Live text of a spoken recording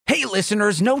Hey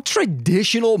listeners, no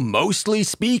traditional mostly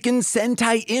speaking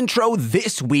Sentai intro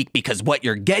this week because what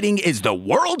you're getting is the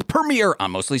world premiere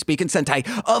on Mostly Speaking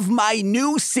Sentai of my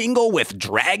new single with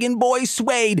Dragon Boy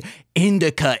Suede,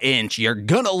 Indica Inch. You're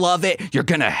gonna love it. You're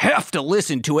gonna have to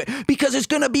listen to it because it's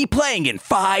gonna be playing in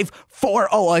 5, 4,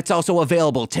 it's also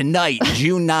available tonight,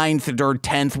 June 9th or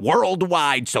 10th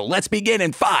worldwide. So let's begin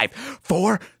in 5,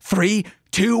 4, 3,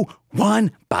 2,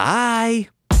 1, bye.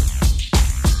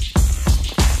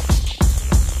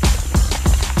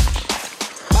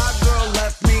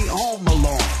 Home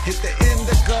alone, hit the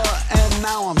indica and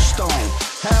now I'm stoned.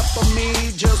 Half of me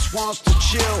just wants to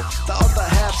chill, the other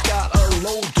half's got a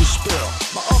load to spill.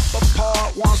 My upper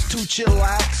part wants to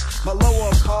chillax, my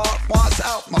lower part wants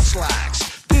out my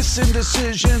slacks. This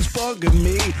indecision's bugging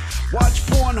me, watch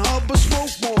Pornhub or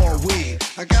smoke more weed.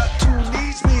 I got 2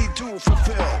 needs need to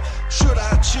fulfill, should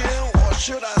I chill or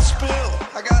should I spill?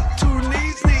 I got 2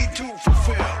 needs need to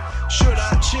fulfill, should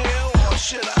I chill or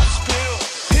should I spill?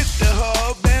 Hit the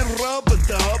hub and rub a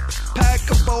dub, pack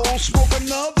a bowl, smoke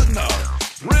another nut,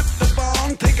 rip the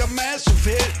bong, take a massive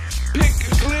hit, pick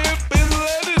a clip and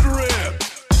let it rip.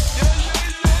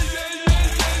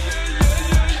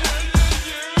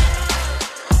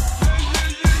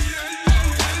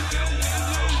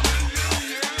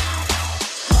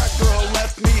 My girl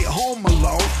left me home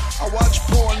alone, I watched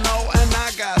porno and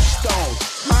I got stoned.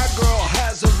 My girl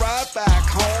has a ride back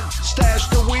home, stash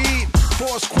the weed,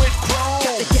 force quit chrome.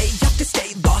 Got the day up to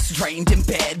stay lost, drained in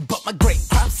bed, but my great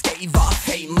prop stave off,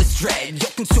 painless dread.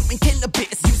 You're consuming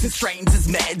cannabis, using strains as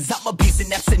meds. I'm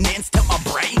abusing abstinence till my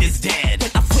brain is dead.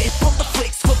 Then I flip on the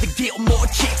flicks for the Gilmore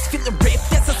chicks, feeling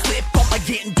ripped as I slip on my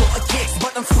Gandor kicks.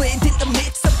 But I'm slid in the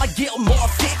mix of my Gilmore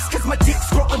fix, cause my dick's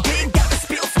growing big, gotta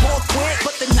spill more quick.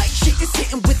 But the night shit is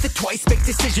hitting with the twice big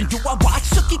decision. Do I watch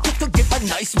Suki Cook to give a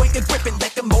nice swing and grip and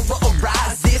let the motor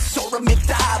arise? This or a myth,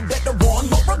 I better warn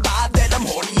more alive that I'm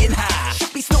horny and high.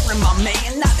 Should be snoring my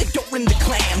man, not adoring the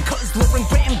clan, cause Lauren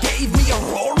Graham gave me a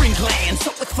roaring gland.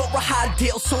 So it's for a high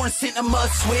deal, soaring cinema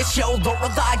switch. Yo,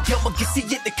 Lorelai Gilmore gets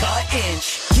the cut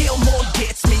inch. Gilmore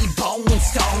gets me bone and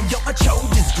stone. Yo, my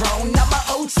chode is grown, now my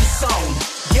oats are sown.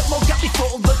 Gilmore got me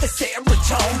full of the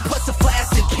serotonin, plus a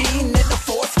flaccid peen and a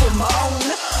forceful moan.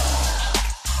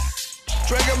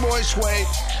 Dragon Boy Suede,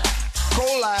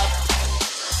 collab,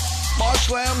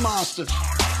 Marshland Monster.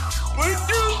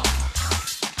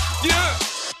 Yeah.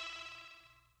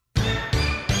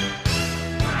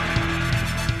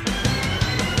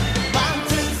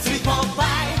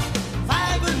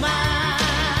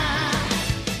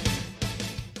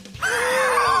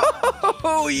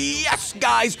 Oh, yes,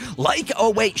 guys.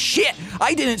 Wait, shit.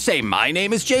 I didn't say my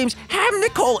name is James. I'm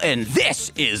Nicole, and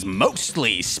this is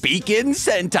Mostly Speaking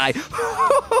Sentai.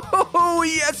 Oh,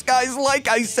 yes, guys. Like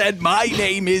I said, my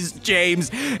name is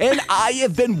James, and I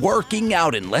have been working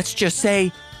out, and let's just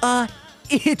say,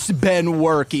 it's been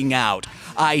working out.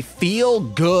 I feel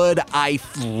good. I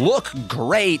look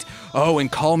great. Oh,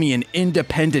 and call me an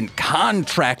independent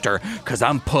contractor, because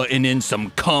I'm putting in some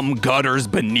cum gutters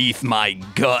beneath my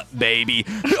gut, baby.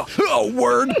 Oh,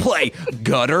 wordplay.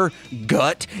 Gutter,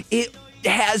 gut, it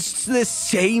has the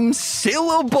same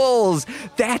syllables.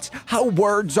 That's how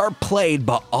words are played,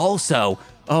 but also,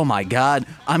 oh my God,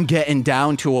 I'm getting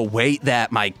down to a weight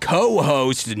that my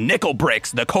co-host,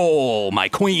 Nicole, my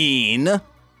queen.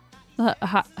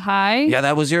 Hi? Yeah,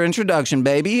 that was your introduction,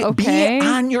 baby. Okay. Be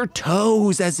on your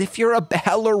toes as if you're a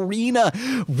ballerina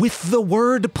with the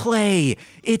wordplay.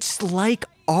 It's like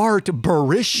Art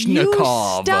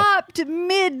Barishnikov. You stopped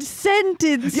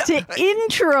mid-sentence to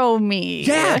intro me.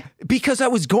 Yeah, because I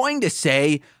was going to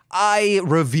say I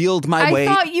revealed my weight.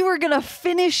 I thought you were going to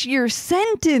finish your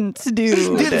sentence,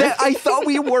 dude. I thought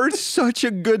we were such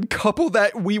a good couple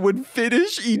that we would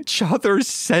finish each other's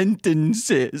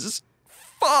sentences.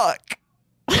 Fuck.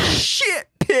 Shit,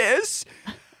 piss.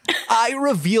 I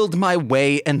revealed my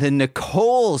weight, and then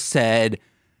Nicole said,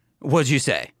 what'd you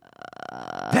say?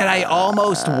 That I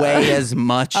almost weigh as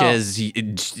much as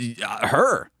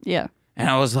her. Yeah.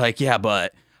 And I was like, yeah,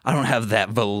 but I don't have that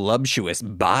voluptuous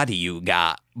body you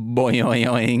got.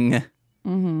 Boing.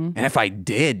 Mm-hmm. And if I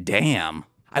did, damn.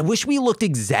 I wish we looked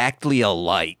exactly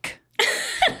alike.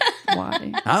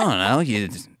 Why? I don't know. You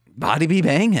body be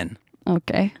banging.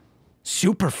 Okay.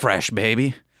 Super fresh,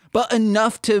 baby. But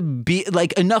enough to be,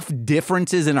 like, enough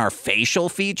differences in our facial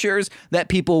features that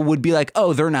people would be like,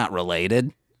 oh, they're not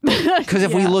related. Because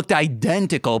if we looked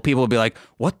identical, people would be like,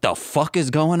 what the fuck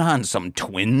is going on? Some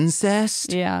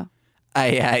twincest? Yeah.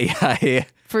 I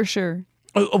For sure.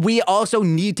 We also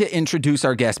need to introduce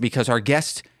our guest because our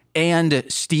guest and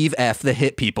Steve F., the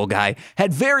Hit People guy,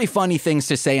 had very funny things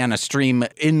to say on a stream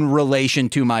in relation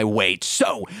to my weight.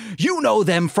 So, you know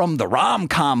them from the Rom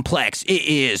Complex. It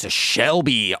is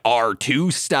Shelby,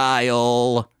 R2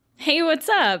 style. Hey, what's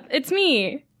up? It's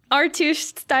me, R2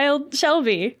 style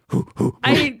Shelby.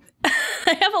 I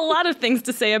have a lot of things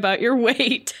to say about your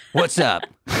weight. What's up?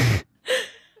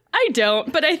 I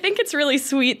don't, but I think it's really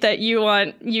sweet that you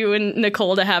want you and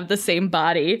Nicole to have the same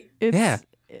body.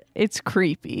 It's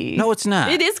creepy. No, it's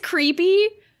not. It is creepy,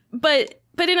 but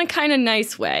in a kind of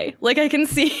nice way. Like I can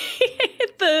see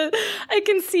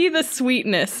the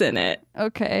sweetness in it.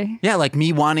 Okay. Yeah, like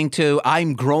me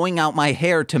I'm growing out my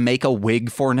hair to make a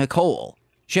wig for Nicole.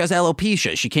 She has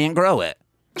alopecia. She can't grow it.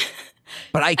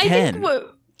 But I can. I think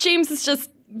James is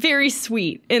just very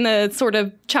sweet in a sort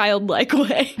of childlike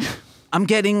way. I'm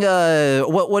getting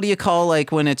what do you call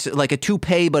like when it's like a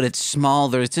toupee but it's small?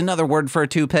 There's another word for a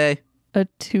toupee. A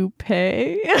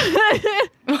toupee?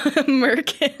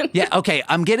 Merkin. Yeah, okay.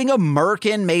 I'm getting a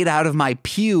merkin made out of my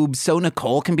pubes so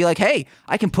Nicole can be like, hey,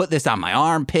 I can put this on my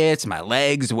armpits, my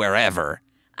legs, wherever.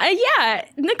 Yeah,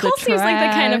 Nicole seems like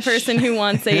the kind of person who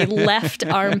wants a left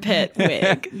armpit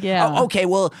wig. Yeah. Oh, okay,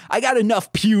 well, I got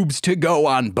enough pubes to go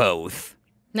on both.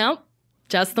 Nope,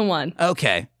 just the one.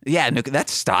 Okay. Yeah,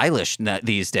 that's stylish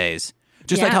these days.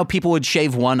 Just like how people would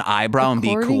shave one eyebrow and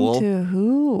be cool. According to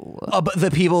who? But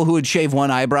the people who would shave one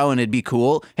eyebrow and it'd be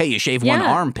cool. Hey, you shave one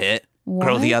armpit,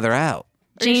 grow the other out.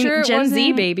 Sure Gen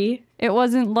Z, baby. It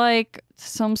wasn't like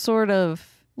some sort of,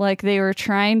 like they were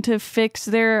trying to fix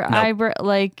their eyebrow,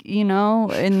 like, you know,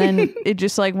 and then it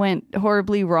just like went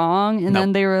horribly wrong. And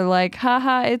then they were like,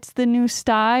 haha, it's the new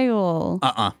style.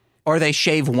 Or they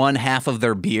shave one half of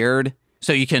their beard.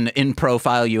 So you can, in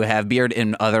profile, you have beard,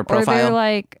 in other profile. Or they're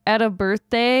like at a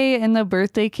birthday and the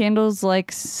birthday candles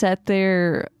like set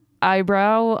their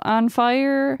eyebrow on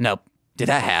fire. Nope. Did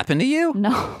that happen to you?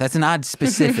 No. That's not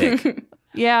specific.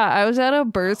 Yeah, I was at a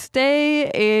birthday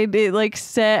and it like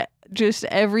set just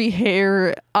every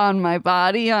hair on my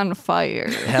body on fire.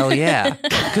 Hell yeah.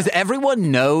 Because everyone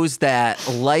knows that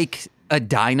like a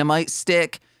dynamite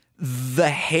stick, the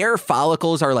hair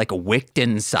follicles are like wicked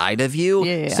inside of you.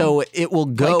 Yeah. So it will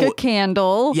go. Like a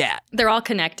candle. Yeah. They're all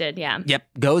connected, yeah. Yep.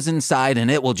 Goes inside and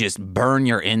it will just burn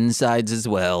your insides as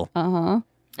well. Uh-huh.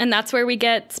 And that's where we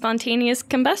get spontaneous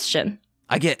combustion.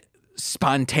 I get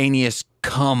spontaneous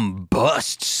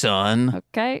combust, son.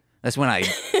 Okay. That's when I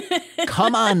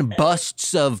come on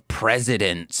busts of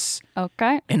presidents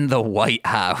Okay. in the White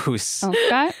House.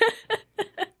 Okay.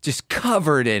 Just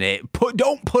covered in it.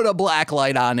 Don't put a black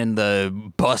light on in the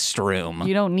bust room.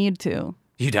 You don't need to.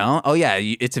 You don't? Oh, yeah.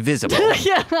 It's visible.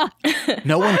 Yeah.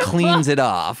 No one cleans it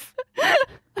off.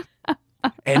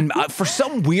 And for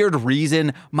some weird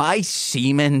reason, my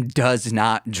semen does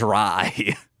not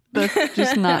dry. That's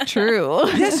just not true.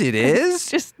 Yes, it is. It's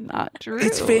just not true.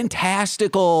 It's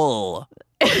fantastical.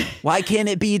 Why can't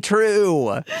it be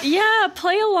true? Yeah,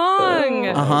 play along.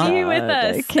 Be with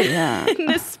us I can't. in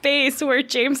this space where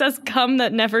James has cum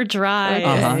that never dries.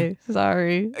 Okay.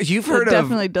 Sorry. You've heard It of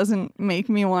definitely doesn't make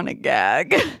me want to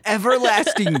gag.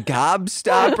 everlasting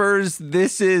gobstoppers.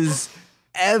 This is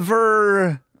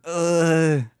ever.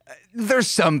 There's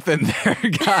something there,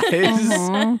 guys.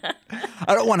 I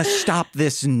don't want to stop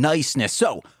this niceness.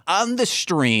 So, on the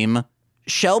stream,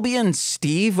 Shelby and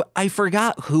Steve, I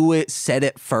forgot who it said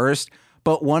it first,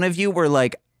 but one of you were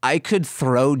like, I could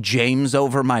throw James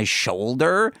over my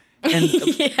shoulder. And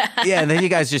yeah, and then you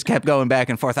guys just kept going back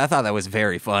and forth. I thought that was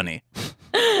very funny.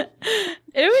 It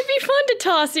would be fun to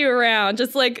toss you around,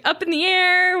 just like up in the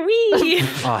air. Wee.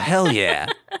 Oh, hell yeah.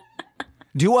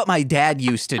 Do what my dad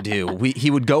used to do.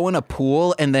 He would go in a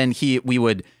pool and then we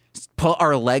would put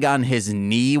our leg on his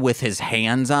knee with his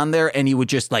hands on there and he would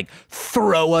just like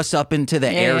throw us up into the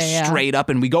air straight up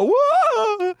and we go,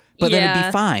 whoa! But then it'd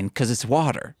be fine because it's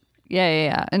water.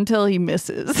 Yeah. Until he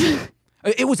misses.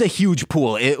 It was a huge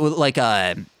pool. It was like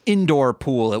a indoor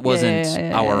pool. It wasn't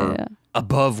our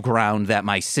above ground that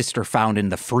my sister found in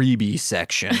the freebie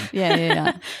section.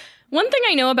 Yeah. One thing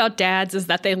I know about dads is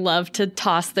that they love to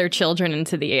toss their children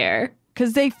into the air.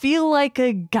 Because they feel like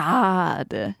a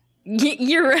god.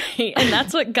 You're right. And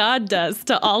that's what God does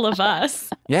to all of us.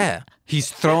 Yeah. He's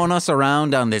throwing us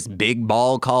around on this big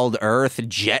ball called Earth,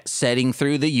 jet setting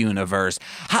through the universe.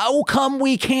 How come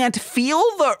we can't feel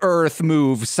the Earth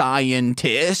move,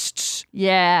 scientists?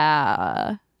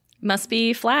 Yeah. Must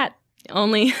be flat.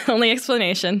 Only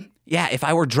explanation. Yeah, if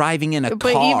I were driving in a car.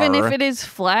 But even if it is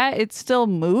flat, it's still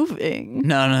moving.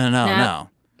 No.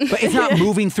 But it's not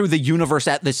moving through the universe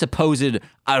at the supposed,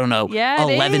 I don't know, Yeah,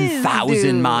 it 11,000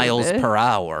 is, miles dude. per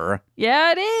hour.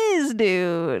 Yeah, it is,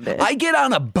 dude. I get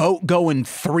on a boat going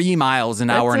 3 miles an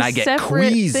hour and I get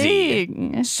queasy.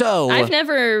 Thing. So, I've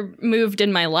never moved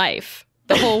in my life.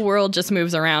 The whole world just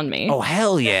moves around me. oh,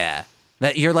 hell yeah.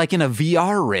 That you're like in a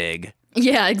VR rig.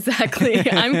 Yeah, exactly.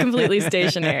 I'm completely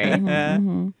stationary.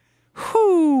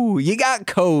 Whew, you got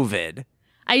COVID.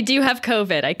 I do have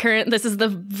COVID. This is the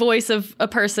voice of a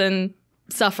person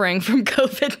suffering from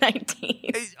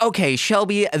COVID-19. Okay,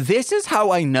 Shelby, this is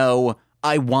how I know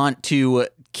I want to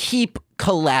keep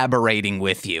collaborating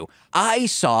with you. I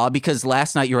saw, because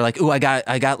last night you were like, ooh, I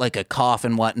got like a cough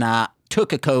and whatnot,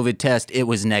 took a COVID test, it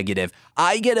was negative.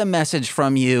 I get a message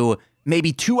from you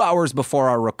maybe 2 hours before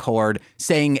our record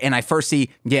saying, and I first see,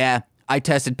 yeah, I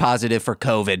tested positive for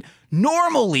COVID.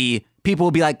 Normally, people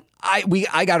will be like,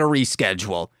 I got to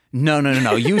reschedule.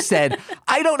 No. You said,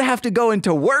 I don't have to go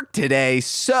into work today,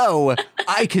 so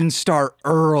I can start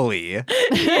early.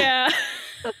 Yeah.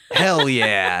 Hell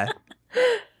yeah.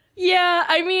 Yeah,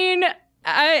 I mean,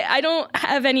 I don't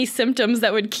have any symptoms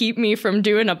that would keep me from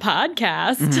doing a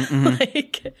podcast.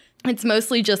 Like, it's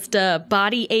mostly just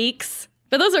body aches,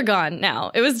 but those are gone now.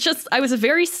 It was just, I was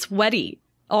very sweaty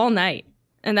all night,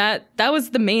 and that was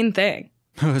the main thing.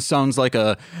 Sounds like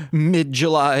a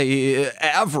mid-July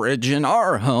average in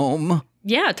our home.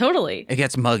 Yeah, totally. It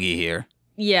gets muggy here.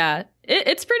 Yeah,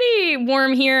 it's pretty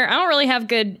warm here. I don't really have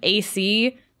good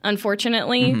AC,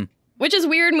 unfortunately, which is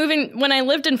weird moving. When I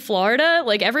lived in Florida,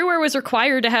 like everywhere was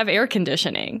required to have air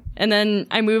conditioning. And then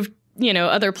I moved,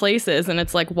 other places and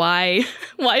it's like, why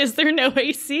is there no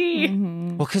AC?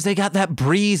 Well, because they got that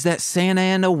breeze, that Santa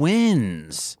Ana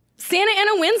winds. Santa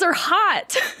Ana winds are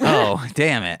hot. Oh,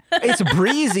 damn it. It's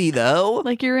breezy, though.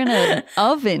 Like you're in an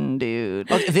oven,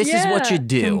 dude. Okay, this is what you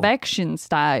do. Convection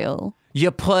style. You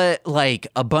put like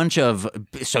a bunch of,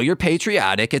 so you're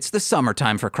patriotic, it's the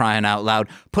summertime for crying out loud,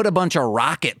 put a bunch of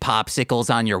rocket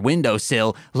popsicles on your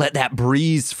windowsill, let that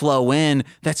breeze flow in.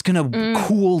 That's gonna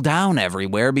cool down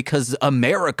everywhere because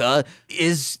America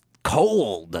is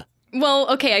cold. Well,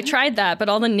 okay, I tried that, but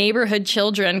all the neighborhood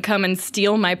children come and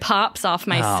steal my pops off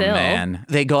my Oh, sill. man.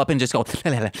 They go up and just go, If the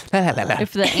ants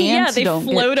Yeah, they don't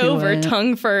float get to over it.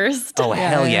 tongue first. oh,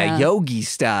 hell yeah, yeah. yogi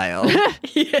style.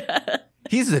 Yeah.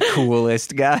 He's the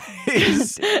coolest,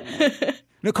 guys.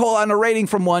 Nicole, on a rating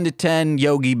from 1 to 10,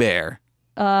 Yogi Bear.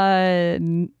 5.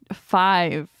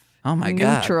 Oh, my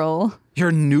God. Neutral.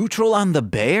 You're neutral on the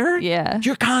bear? Yeah.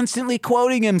 You're constantly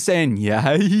quoting him saying,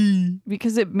 yeah.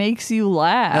 Because it makes you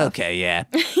laugh. Okay, yeah.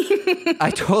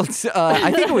 I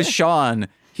think it was Sean.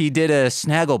 He did a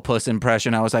Snagglepuss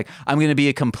impression. I was like, I'm going to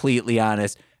be completely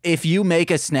honest. If you make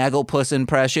a Snagglepuss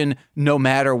impression, no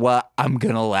matter what, I'm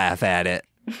going to laugh at it.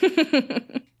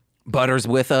 Butter's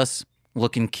with us,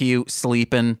 looking cute,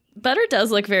 sleeping. Butter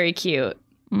does look very cute.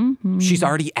 She's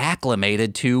already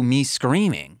acclimated to me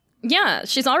screaming. Yeah,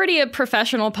 she's already a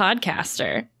professional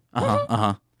podcaster.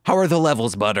 How are the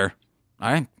levels, Butter?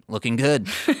 All right, looking good.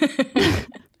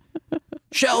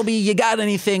 Shelby, you got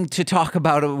anything to talk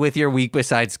about with your week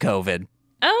besides COVID?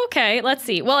 Oh, okay, let's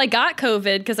see. Well, I got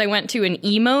COVID because I went to an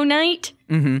emo night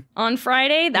on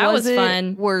Friday. That was it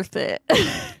fun. Worth it.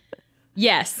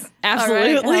 Yes, All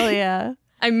absolutely. right, hell yeah.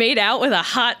 I made out with a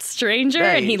hot stranger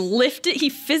and he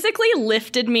physically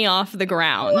lifted me off the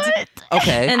ground. What?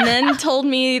 Okay. And then told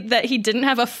me that he didn't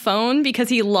have a phone because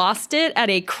he lost it at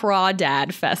a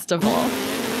Crawdad festival.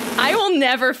 I will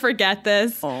never forget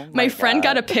this. Oh my friend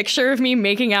got a picture of me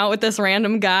making out with this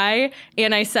random guy,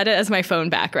 and I set it as my phone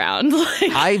background.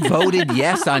 I voted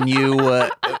yes on you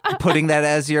putting that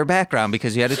as your background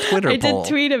because you had a Twitter I poll. did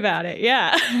tweet about it,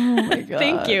 yeah. Oh my God.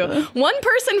 Thank you. One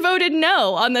person voted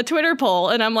no on the Twitter poll,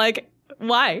 and I'm like,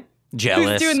 why?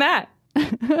 Jealous. Who's doing that?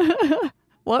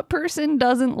 What person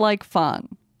doesn't like fun?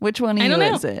 Which one of I you don't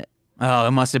know. is it? Oh,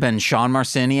 it must have been Sean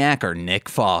Marciniak or Nick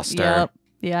Foster. Yep.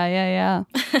 Yeah.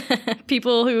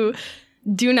 People who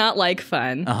do not like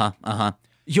fun.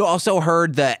 You also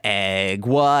heard the egg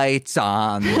whites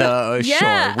on the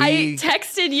Yeah, shore. I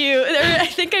texted you. Or I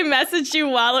think I messaged you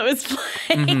while it was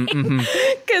playing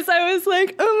because I was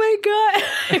like, "Oh my God!"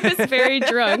 I was very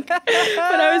drunk, but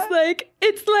I was like,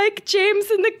 "It's like James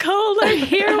and Nicole are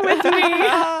here with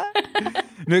me."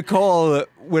 Nicole,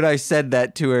 when I said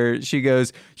that to her, she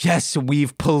goes, "Yes,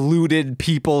 we've polluted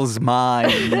people's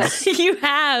minds." You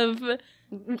have.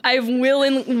 I've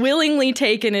willingly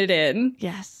taken it in.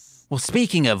 Yes. Well,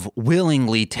 speaking of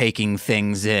willingly taking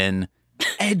things in,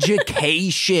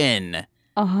 education.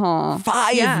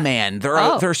 Fiveman.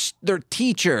 They're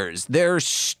teachers. There are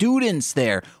students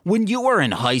there. When you were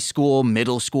in high school,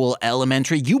 middle school,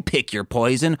 elementary, you pick your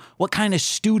poison. What kind of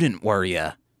student were you?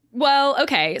 Well,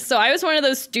 okay, so I was one of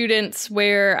those students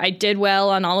where I did well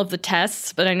on all of the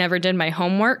tests, but I never did my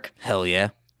homework. Hell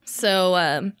yeah.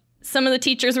 So some of the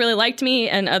teachers really liked me,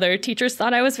 and other teachers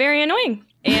thought I was very annoying.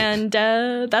 And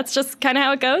that's just kind of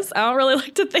how it goes. I don't really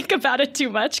like to think about it too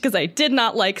much because I did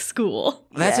not like school.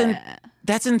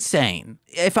 That's insane.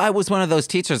 If I was one of those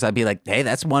teachers, I'd be like, hey,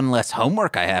 that's one less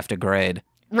homework I have to grade.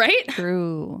 Right?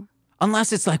 True.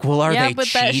 Unless it's like, well, are they but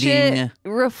cheating? That shit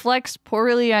reflects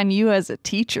poorly on you as a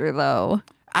teacher, though.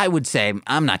 I would say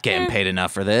I'm not getting paid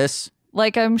enough for this.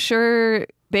 Like, I'm sure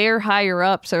their higher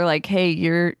ups are like, hey,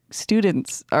 your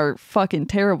students are fucking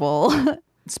terrible.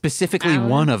 Specifically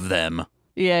one of them.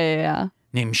 Yeah.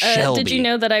 Named Shelby. Did you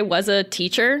know that I was a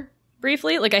teacher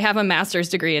briefly? Like, I have a master's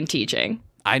degree in teaching.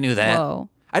 I knew that. Whoa.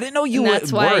 I didn't know you were a teacher.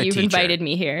 That's why you've invited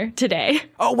me here today.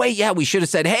 Oh, wait, yeah, we should have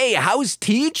said, hey, how's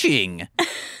teaching?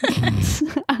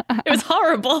 It was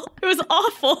horrible. It was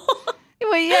awful.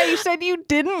 Wait, yeah, you said you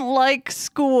didn't like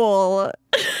school,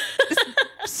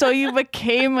 so you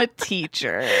became a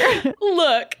teacher.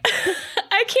 Look,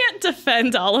 I can't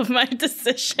defend all of my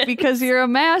decisions. Because you're a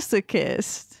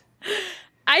masochist.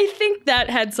 I think that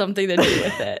had something to do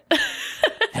with it.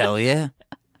 Hell yeah.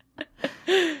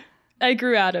 I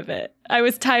grew out of it. I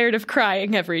was tired of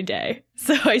crying every day,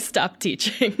 so I stopped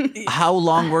teaching. How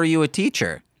long were you a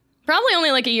teacher? Probably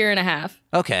only like a year and a half.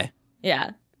 Okay.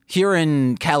 Yeah. Here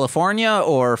in California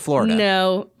or Florida?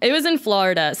 No, it was in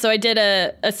Florida. So I did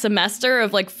a semester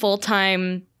of like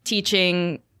full-time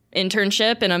teaching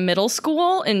internship in a middle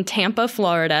school in Tampa,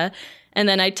 Florida. And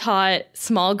then I taught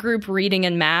small group reading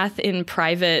and math in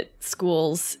private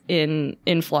schools in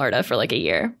Florida for like a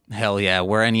year. Hell yeah.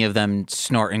 Were any of them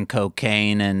snorting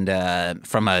cocaine and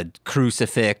from a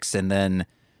crucifix and then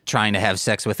trying to have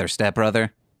sex with their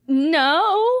stepbrother?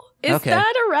 No. Is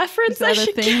that a reference? Is that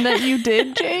a thing that you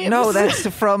did, James? No, that's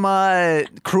from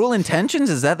Cruel Intentions.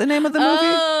 Is that the name of the movie?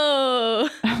 Oh.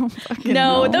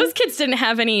 No, those kids didn't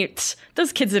have any.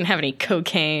 Those kids didn't have any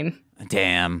cocaine.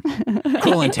 Damn.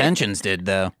 Cruel Intentions did,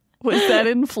 though. Was that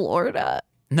in Florida?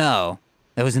 No.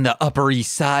 That was in the Upper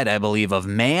East Side, I believe, of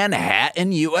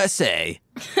Manhattan, USA.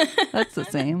 That's the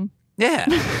same. Yeah.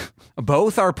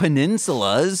 Both are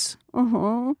peninsulas.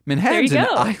 Manhattan's an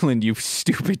island, you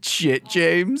stupid shit,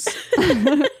 James.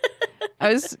 I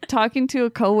was talking to a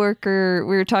coworker.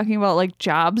 We were talking about like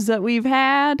jobs that we've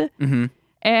had. Mm-hmm.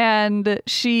 And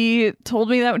she told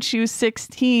me that when she was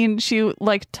 16, she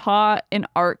like taught an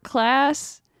art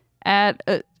class at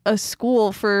a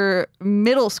school for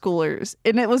middle schoolers,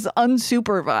 and it was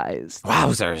unsupervised.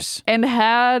 Wowzers. And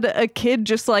had a kid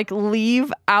just like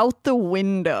leave out the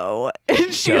window.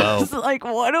 And she was like,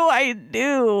 what do I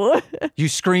do? You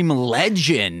scream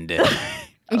legend.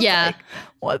 Yeah. Like,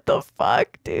 what the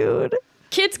fuck, dude?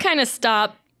 Kids kind of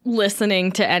stop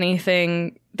listening to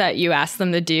anything that you ask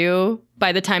them to do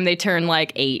by the time they turn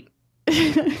like 8.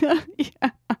 Yeah.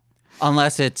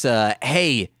 Unless it's,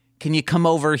 hey, can you come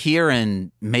over here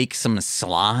and make some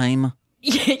slime?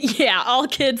 Yeah, all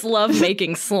kids love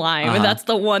making slime, and that's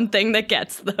the one thing that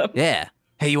gets them. Yeah.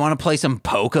 Hey, you want to play some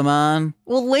Pokemon?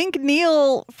 Well, Link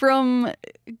Neal from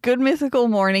Good Mythical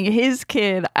Morning, his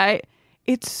kid,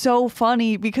 it's so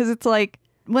funny because it's like,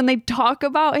 when they talk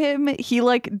about him, he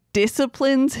like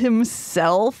disciplines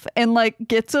himself and like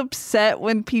gets upset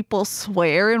when people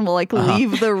swear and will like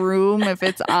leave the room if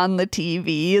it's on the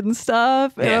TV and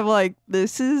stuff. And I'm like,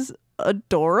 this is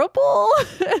adorable.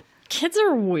 Kids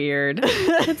are weird.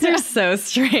 Kids are so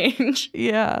strange.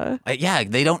 Yeah. Yeah,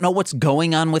 they don't know what's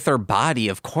going on with their body.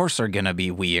 Of course they're going to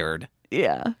be weird.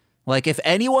 Yeah. Like if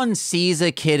anyone sees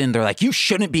a kid and they're like, you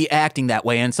shouldn't be acting that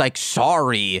way. And it's like,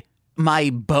 sorry. My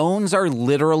bones are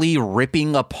literally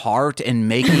ripping apart and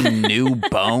making new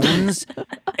bones,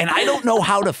 and I don't know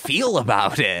how to feel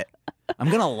about it. I'm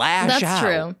going to lash out. That's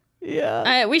true.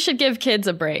 Yeah. We should give kids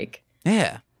a break.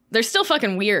 Yeah. They're still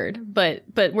fucking weird, but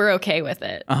we're okay with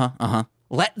it.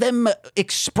 Let them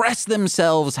express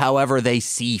themselves however they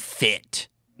see fit.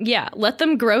 Yeah, let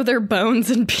them grow their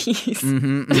bones in peace.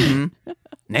 Name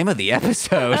of the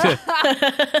episode.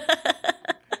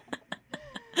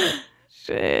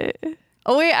 Shit.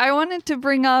 Oh wait, I wanted to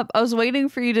bring up, I was waiting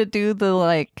for you to do the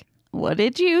like, what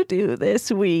did you do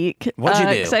this week? What'd you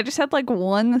do? Because I just had like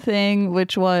one thing,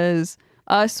 which was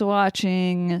us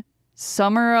watching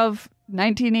Summer of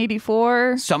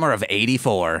 1984. Summer of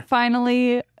 84.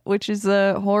 Finally, which is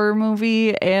a horror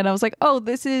movie. And I was like, oh,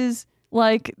 this is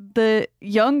like the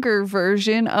younger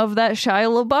version of that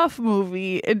Shia LaBeouf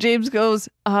movie. And James goes,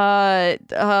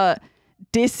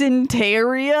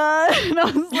 dysenteria. And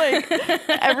I was like,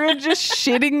 everyone's just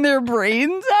shitting their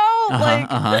brains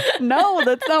out. No,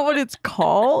 that's not what it's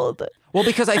called. Well,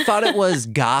 because I thought it was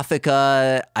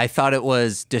Gothica. I thought it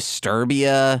was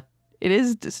Disturbia. It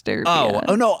is Disturbia.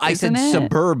 Oh no, I said it?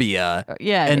 Suburbia.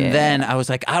 Yeah. And yeah, then yeah. I was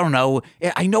like, I don't know.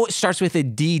 I know it starts with a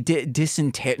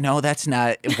dysenteria. No, that's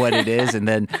not what it is. And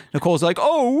then Nicole's like,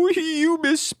 oh, you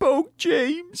misspoke,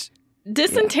 James.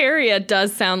 Dysenteria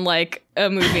does sound like a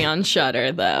movie on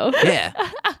Shudder, though. Yeah.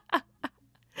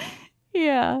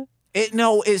 Yeah.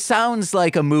 It sounds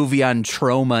like a movie on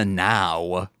Trauma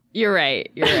Now. You're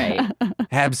right.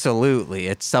 Absolutely.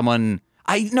 It's someone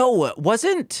I know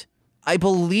wasn't. I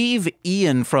believe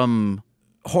Ian from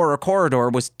Horror Corridor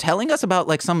was telling us about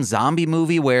like some zombie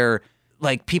movie where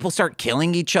like people start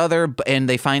killing each other and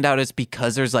they find out it's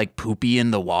because there's like poopy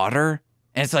in the water.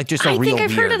 And it's like just a real I think I've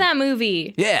weird. heard of that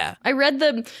movie. Yeah. I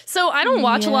read so I don't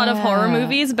watch a lot of horror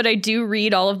movies, but I do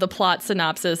read all of the plot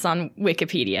synopsis on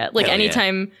Wikipedia. Like Hell yeah.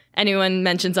 anytime anyone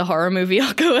mentions a horror movie,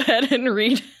 I'll go ahead and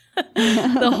read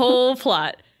the whole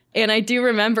plot. And I do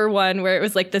remember one where it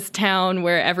was like this town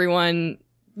where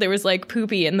there was like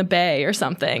poopy in the bay or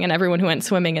something, and everyone who went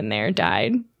swimming in there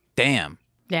died. Damn.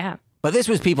 Yeah. But this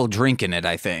was people drinking it,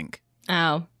 I think.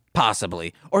 Oh.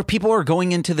 Possibly. Or people were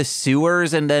going into the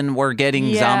sewers and then were getting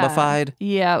zombified.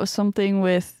 Yeah, it was something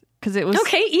with, because it was.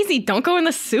 Okay, easy. Don't go in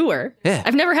the sewer. Yeah.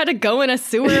 I've never had to go in a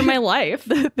sewer in my life.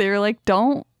 They were like,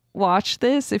 don't watch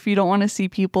this if you don't want to see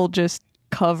people just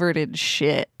covered in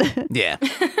shit. Yeah.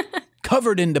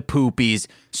 Covered into poopies.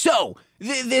 So,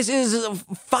 this is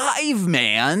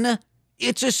Fiveman.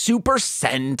 It's a Super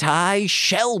Sentai.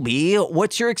 Shelby,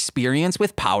 what's your experience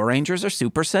with Power Rangers or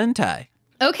Super Sentai?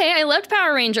 Okay, I loved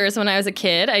Power Rangers when I was a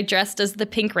kid. I dressed as the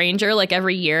Pink Ranger like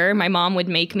every year. My mom would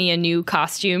make me a new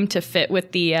costume to fit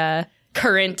with the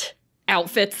current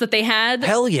outfits that they had.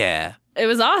 Hell yeah. It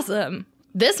was awesome.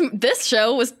 This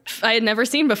show I had never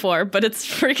seen before, but it's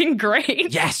freaking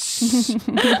great. Yes.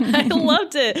 I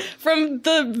loved it. From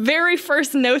the very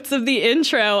first notes of the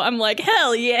intro, I'm like,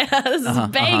 hell yeah, this is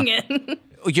banging.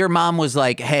 Your mom was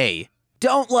like, hey,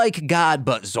 don't like God,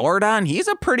 but Zordon, he's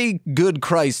a pretty good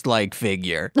Christ-like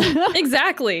figure.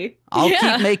 Exactly. I'll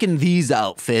keep making these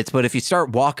outfits, but if you start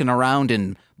walking around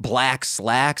in black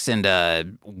slacks and a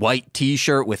white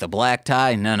t-shirt with a black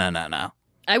tie, no.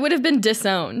 I would have been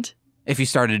disowned. If you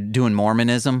started doing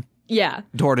Mormonism? Yeah.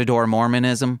 Door-to-door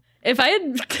Mormonism? If I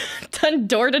had done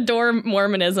door-to-door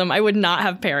Mormonism, I would not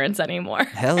have parents anymore.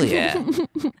 Hell yeah.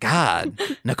 God.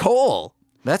 Nicole,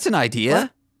 that's an idea.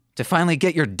 What? To finally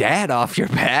get your dad off your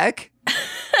back.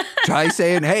 Try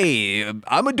saying, hey,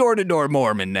 I'm a door-to-door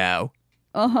Mormon now.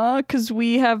 Because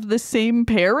we have the same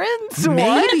parents? Maybe.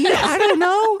 What? I don't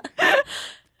know.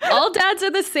 All dads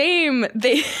are the same.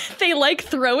 They like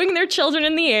throwing their children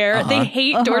in the air. They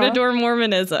hate door-to-door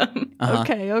Mormonism.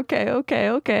 Okay.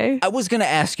 I was going to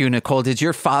ask you, Nicole, did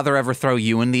your father ever throw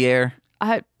you in the air?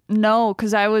 No,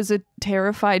 because I was a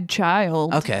terrified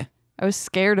child. Okay. I was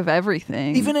scared of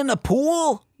everything. Even in a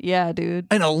pool? Yeah, dude.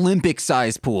 An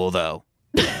Olympic-sized pool, though.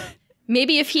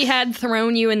 Maybe if he had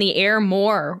thrown you in the air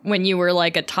more when you were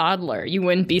like a toddler, you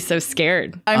wouldn't be so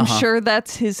scared. I'm sure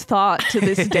that's his thought to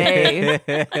this day.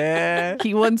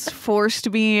 He once forced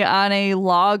me on a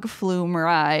log flume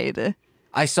ride.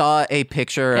 I saw a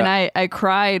picture. And I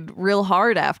cried real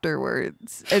hard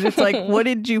afterwards. And it's like, what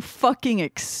did you fucking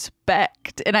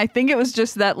expect? And I think it was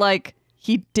just that, like,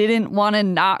 he didn't want to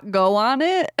not go on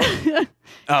it.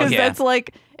 Because that's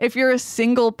like, if you're a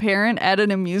single parent at an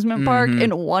amusement park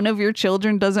and one of your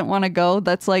children doesn't want to go,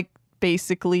 that's like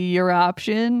basically your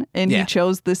option. And you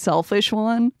chose the selfish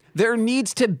one. There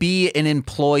needs to be an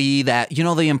employee that, you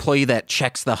know, the employee that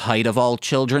checks the height of all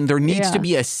children. There needs to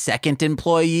be a second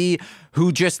employee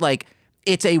who just like,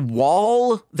 it's a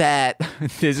wall that,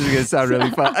 this is going to sound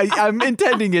really fun. I'm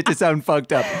intending it to sound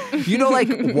fucked up. You know, like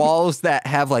walls that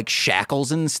have like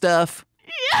shackles and stuff?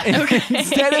 Yeah. Okay.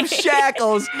 Instead of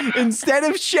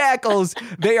shackles,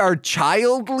 they are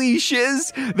child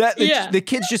leashes that the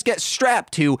kids just get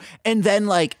strapped to. And then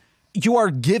like you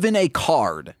are given a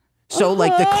card. So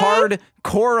like the card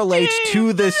correlates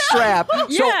to the strap.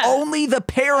 So only the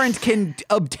parent can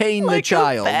obtain the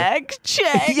child. A bag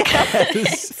check. Yes.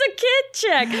 It's a kid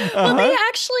check. Well, they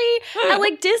actually, at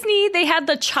like Disney, they had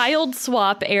the child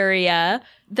swap area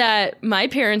that my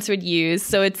parents would use.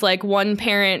 So it's like one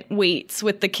parent waits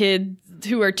with the kids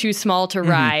who are too small to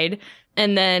ride.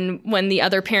 And then when the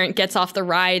other parent gets off the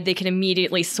ride, they can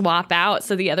immediately swap out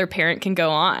so the other parent can go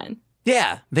on.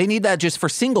 Yeah, they need that just for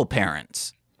single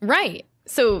parents. Right.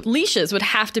 So leashes would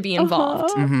have to be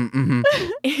involved. Or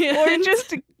just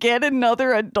to get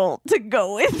another adult to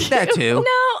go with you. That too. No,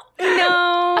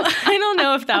 I don't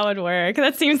know if that would work.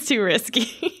 That seems too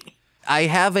risky. I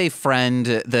have a friend,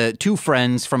 the two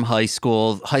friends from high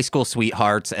school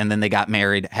sweethearts, and then they got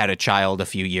married, had a child a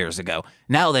few years ago.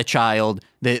 Now the child,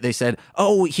 they said,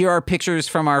 oh, here are pictures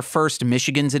from our first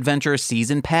Michigan's Adventure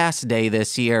season pass day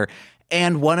this year.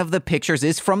 And one of the pictures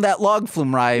is from that log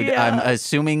flume ride. Yeah. I'm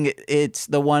assuming it's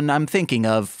the one I'm thinking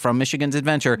of from Michigan's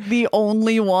Adventure. The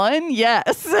only one?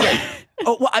 Yes.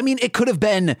 Oh, well, I mean, it could have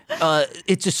been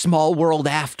It's a Small World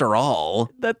after all.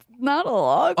 That's not a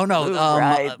log Oh, no. flume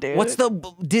ride, dude. What's the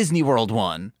Disney World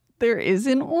one? There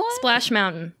isn't one? Splash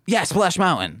Mountain. Yeah, Splash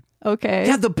Mountain. Okay.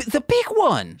 Yeah, the big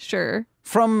one Sure.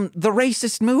 from the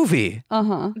racist movie.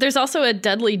 Uh-huh. There's also a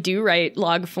Deadly Do-Right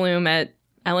log flume at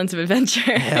Islands of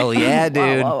Adventure. Hell yeah,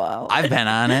 dude. Wow. I've been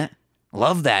on it.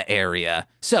 Love that area.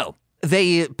 So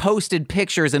they posted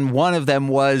pictures, and one of them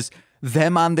was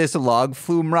them on this log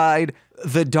flume ride.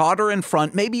 The daughter in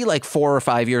front, maybe like 4 or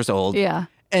 5 years old. Yeah.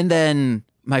 And then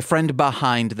my friend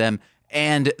behind them,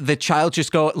 and the child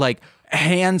just go like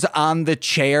hands on the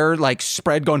chair, like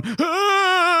spread going,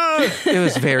 "Ah!" It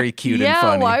was very cute and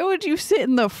funny. Yeah, why would you sit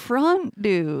in the front,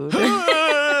 dude?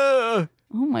 Ah!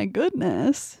 Oh my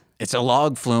goodness. It's a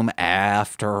log flume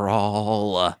after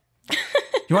all.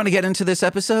 You want to get into this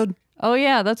episode? Oh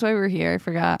yeah, that's why we're here. I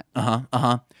forgot.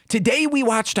 Today we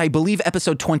watched, I believe,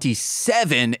 episode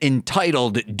 27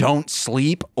 entitled Don't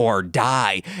Sleep or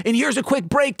Die. And here's a quick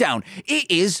breakdown.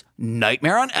 It is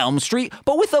Nightmare on Elm Street,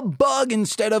 but with a bug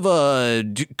instead of a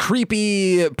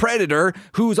creepy predator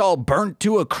who's all burnt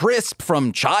to a crisp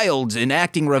from Childs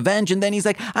enacting revenge. And then he's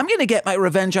like, I'm going to get my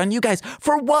revenge on you guys.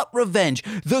 For what revenge?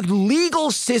 The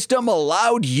legal system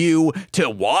allowed you to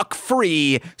walk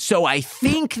free, so I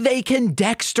think they can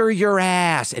Dexter your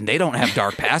ass. And they don't have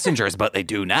dark passengers, but they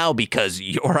do now because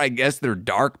you're, I guess, their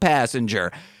dark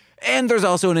passenger. And there's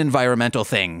also an environmental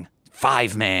thing.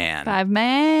 Fiveman.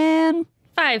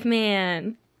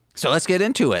 Fiveman. So let's get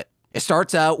into it. It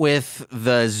starts out with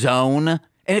the zone.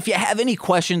 And if you have any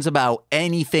questions about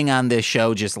anything on this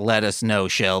show, just let us know,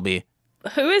 Shelby.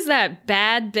 Who is that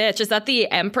bad bitch? Is that the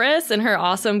Empress in her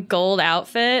awesome gold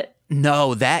outfit?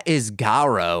 No, that is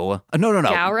Garo. No.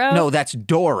 Garo? No, that's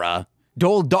Dora.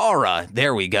 Doldara.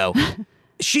 There we go.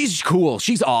 She's cool.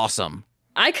 She's awesome.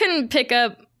 I couldn't pick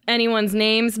up anyone's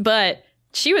names, but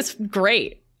she was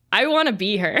great. I want to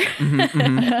be her.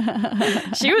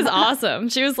 She was awesome.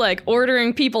 She was like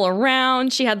ordering people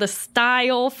around. She had the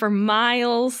style for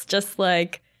miles, just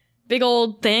like big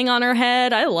old thing on her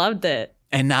head. I loved it.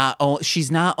 And she's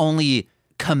not only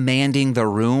commanding the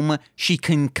room, she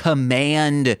can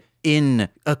command in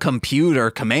a computer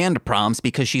command prompts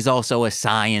because she's also a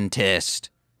scientist.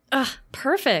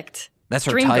 Perfect. That's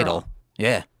her Dream title. girl.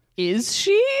 Yeah. Is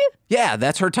she? Yeah,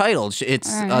 that's her title. It's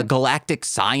a galactic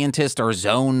scientist or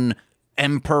zone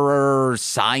emperor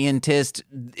scientist.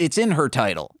 It's in her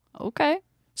title. Okay.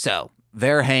 So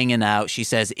they're hanging out. She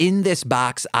says, in this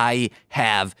box, I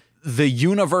have the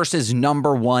universe's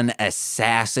 #1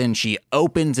 assassin. She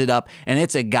opens it up, and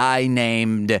it's a guy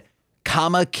named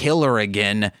Kama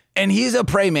Killerigan, and he's a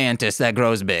praying mantis that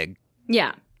grows big.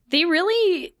 Yeah. They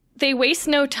waste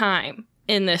no time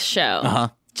in this show.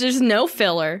 There's no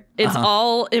filler. It's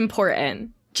all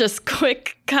important. Just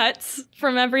quick cuts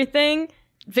from everything.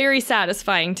 Very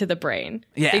satisfying to the brain.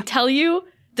 Yeah. They tell you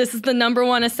this is the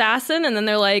 #1 assassin, and then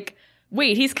they're like,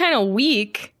 wait, he's kind of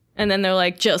weak. And then they're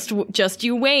like, just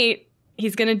you wait.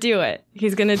 He's gonna do it.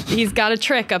 He's got a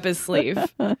trick up his sleeve.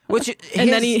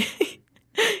 Then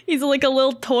he's like a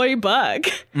little toy bug.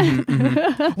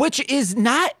 Which is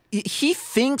not, he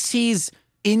thinks he's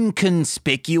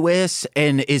inconspicuous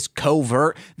and is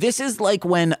covert. This is like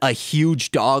when a huge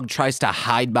dog tries to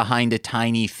hide behind a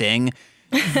tiny thing.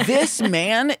 This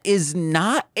man is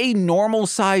not a normal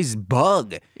sized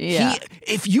bug. Yeah.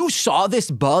 If you saw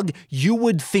this bug, you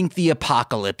would think the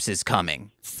apocalypse is coming.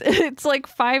 It's like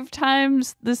 5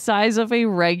 times the size of a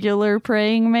regular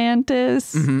praying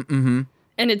mantis. And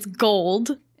it's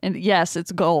gold. And yes,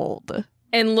 it's gold.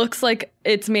 And looks like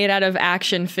it's made out of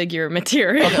action figure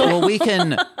material. Okay, well,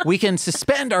 we can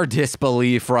suspend our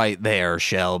disbelief right there,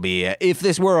 Shelby. If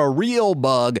this were a real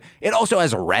bug, it also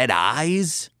has red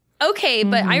eyes. Okay,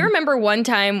 but I remember one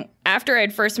time after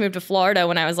I'd first moved to Florida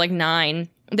when I was like 9,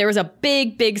 there was a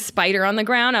big spider on the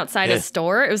ground outside a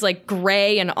store. It was like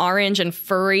gray and orange and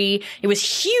furry. It was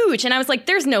huge. And I was like,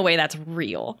 there's no way that's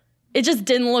real. It just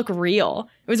didn't look real.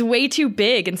 It was way too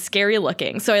big and scary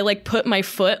looking. So I like put my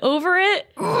foot over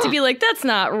it to be like, that's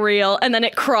not real. And then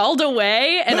it crawled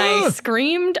away and I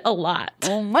screamed a lot.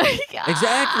 Oh my God.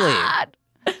 Exactly.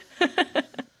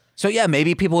 So yeah,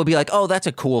 maybe people would be like, oh, that's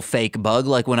a cool fake bug.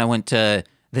 Like when I went to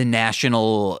the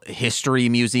National History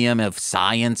Museum of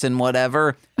Science and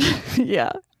whatever.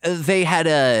 Yeah. They had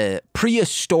a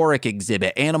prehistoric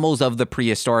exhibit, animals of the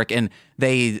prehistoric, and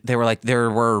they were like, there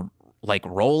were like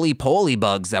roly-poly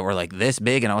bugs that were like this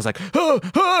big, and I was like, ah,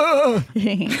 ah.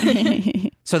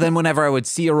 So then whenever I would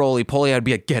see a roly-poly, I'd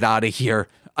be like, get out of here.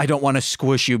 I don't want to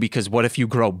squish you because what if you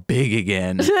grow big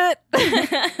again?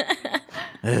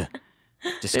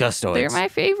 Disgustoids. They're my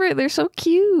favorite. They're so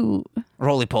cute.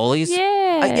 Roly-polies?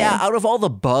 Yeah. Yeah, out of all the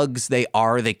bugs, they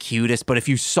are the cutest, but if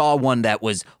you saw one that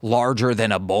was larger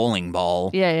than a bowling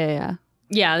ball, Yeah.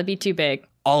 Yeah, that'd be too big.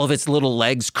 all of its little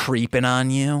legs creeping on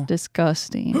you.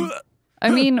 Disgusting. I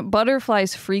mean,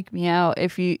 butterflies freak me out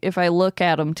if I look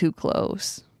at them too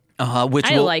close. Which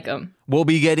I like them. we'll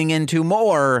be getting into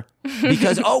more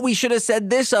because, we should have said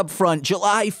this up front.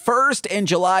 July 1st and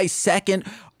July 2nd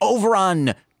over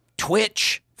on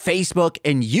Twitch, Facebook,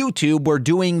 and YouTube, we're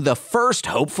doing the first,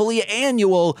 hopefully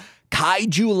annual,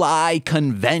 KaiJULY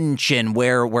convention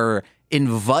where we're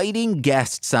inviting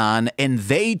guests on and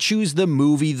they choose the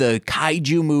movie, the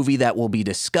kaiju movie that we'll be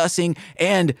discussing.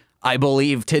 And I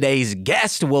believe today's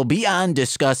guest will be on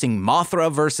discussing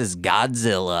Mothra versus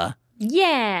Godzilla.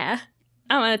 Yeah.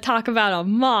 I want to talk about a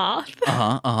moth.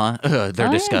 They're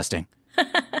disgusting.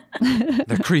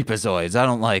 They're creepazoids. I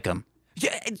don't like them.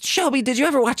 Yeah, Shelby, did you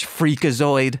ever watch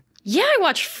Freakazoid? Yeah, I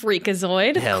watch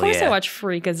Freakazoid. Hell Of course yeah. I watch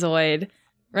Freakazoid.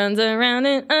 Runs around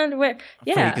in underwear.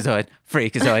 Yeah.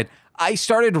 Freakazoid. I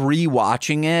started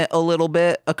rewatching it a little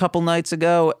bit a couple nights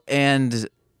ago, and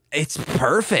it's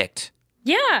perfect.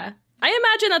 Yeah. I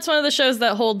imagine that's one of the shows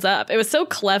that holds up. It was so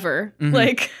clever.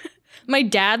 Like, my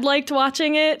dad liked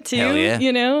watching it too. Hell yeah.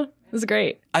 You know? It was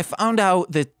great. I found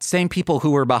out the same people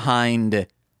who were behind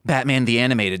Batman the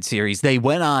Animated Series, they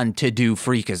went on to do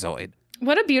Freakazoid.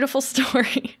 What a beautiful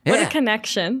story. What Yeah. a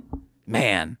connection.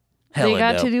 Man, They hella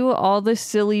got dope. to do all the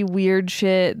silly, weird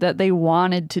shit that they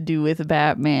wanted to do with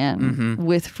Batman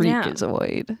with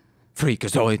Freakazoid.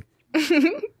 Freakazoid.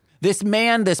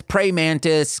 This prey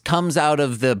mantis comes out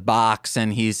of the box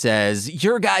and he says,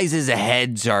 your guys'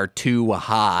 heads are too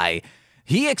high.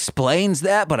 He explains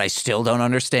that, but I still don't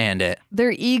understand it.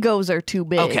 Their egos are too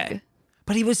big. Okay.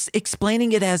 But he was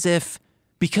explaining it as if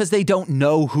because they don't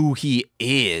know who he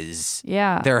is,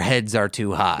 Yeah. their heads are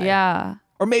too high. Yeah.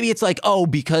 Or maybe it's like,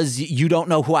 because you don't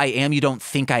know who I am, you don't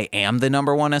think I am the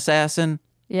number one assassin.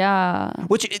 Yeah.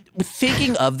 Which,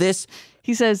 thinking of this,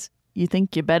 He says, you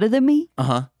think you're better than me?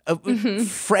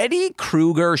 Freddy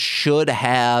Krueger should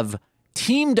have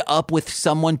teamed up with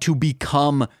someone to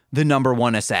become the number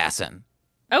one assassin.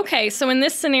 Okay, so in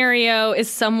this scenario, is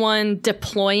someone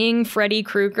deploying Freddy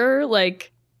Krueger?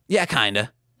 Like, Yeah, kinda.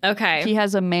 okay. He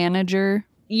has a manager.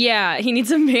 Yeah, he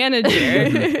needs a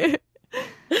manager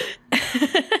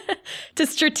to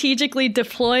strategically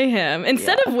deploy him.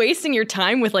 Instead of wasting your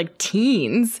time with like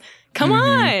teens, come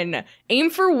on, aim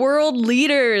for world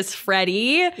leaders,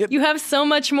 Freddy. You have so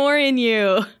much more in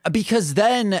you. Because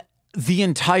then the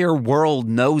entire world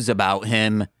knows about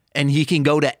him and he can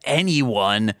go to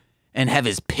anyone and have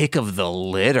his pick of the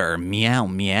litter. Meow,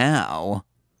 meow.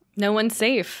 No one's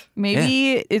safe.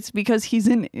 Maybe it's because he's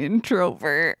an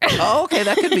introvert. Oh, okay,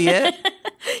 that could be it.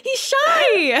 He's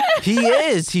shy. He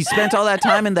is. He spent all that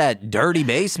time in that dirty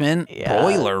basement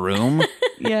boiler room.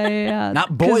 Yeah. Not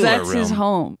 'Cause boiler that's room. his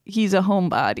home. He's a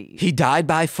homebody. He died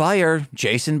by fire,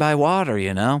 Jason by water,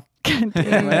 you know?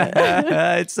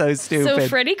 It's so stupid. So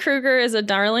Freddy Krueger is a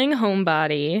darling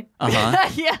homebody.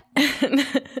 Yeah.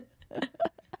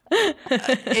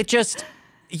 It just,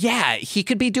 he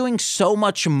could be doing so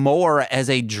much more as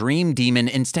a dream demon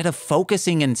instead of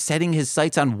focusing and setting his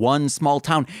sights on one small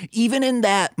town. Even in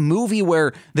that movie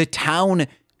where the town,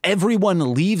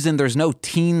 everyone leaves and there's no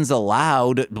teens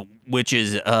allowed, which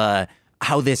is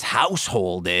how this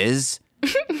household is.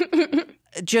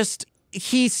 Just,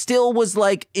 he still was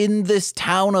like in this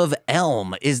town of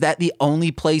Elm. Is that the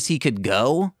only place he could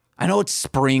go? I know it's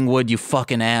Springwood, you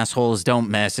fucking assholes. Don't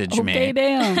message me. Okay,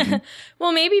 damn.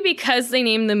 Well, maybe because they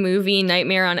named the movie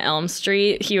Nightmare on Elm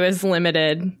Street, he was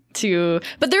limited to.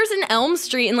 But there's an Elm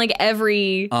Street in like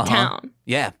every town.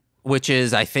 Yeah, which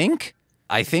is, I think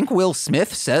Will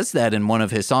Smith says that in one of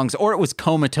his songs, or it was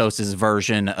Comatose's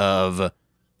version of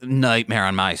Nightmare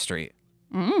on My Street.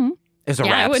 It's a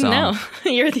Yeah, rap I wouldn't song.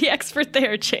 know. You're the expert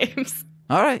there, James.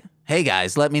 All right. Hey,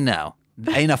 guys, let me know.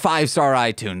 In a 5-star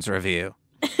iTunes review.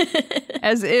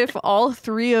 As if all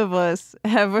three of us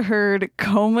have heard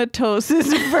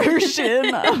Comatose's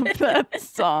version of that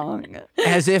song.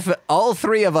 As if all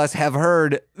three of us have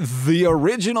heard the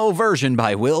original version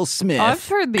by Will Smith. I've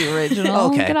heard the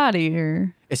original. Okay. Get out of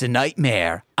here. It's a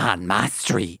nightmare on my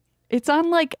street. It's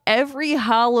on like every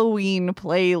Halloween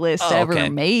playlist ever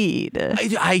made.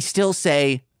 I still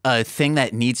say a thing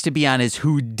that needs to be on is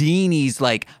Houdini's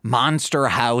like Monster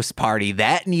House Party.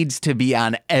 That needs to be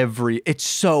on it's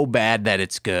so bad that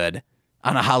it's good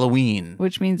on a Halloween.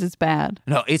 Which means it's bad.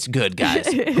 No, it's good, guys.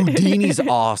 Houdini's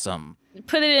awesome.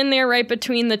 Put it in there right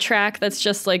between the track that's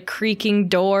just like creaking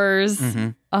doors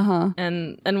and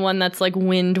one that's like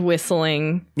wind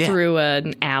whistling through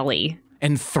an alley.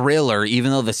 And Thriller,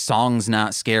 even though the song's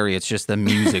not scary, it's just the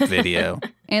music video.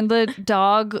 And the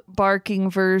dog barking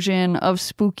version of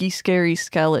Spooky Scary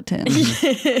Skeleton.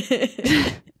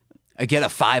 I get a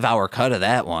 5-hour cut of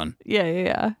that one.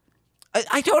 Yeah.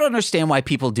 I don't understand why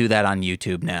people do that on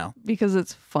YouTube now. Because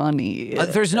it's funny.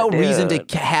 There's no reason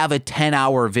to have a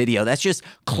 10-hour video. That's just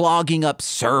clogging up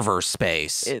server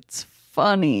space. It's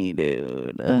funny,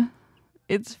 dude.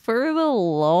 It's for the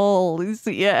lulz.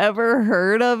 You ever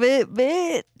heard of it,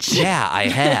 bitch? Yeah, I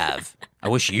have. I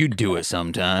wish you'd do it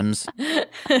sometimes.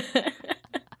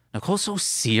 Nicole's so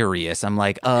serious. I'm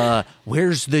like,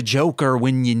 where's the Joker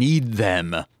when you need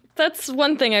them? That's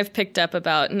one thing I've picked up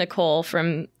about Nicole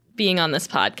from being on this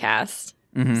podcast.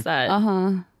 Is that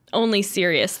only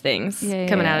serious things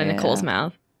coming out of Nicole's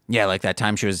mouth. Yeah, like that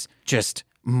time she was just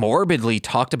morbidly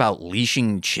talked about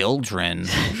leashing children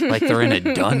like they're in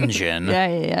a dungeon.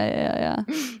 Yeah.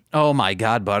 Oh my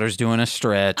God, Butter's doing a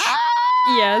stretch.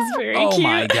 Yeah, it's very cute. Oh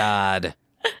my God.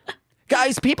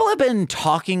 Guys, people have been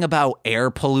talking about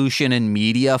air pollution in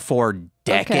media for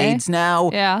decades now.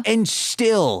 Yeah. And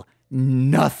still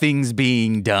nothing's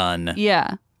being done.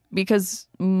 Yeah, because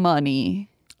money.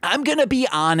 I'm going to be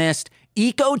honest.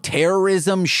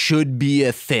 Eco-terrorism should be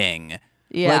a thing.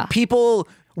 Yeah. Like people...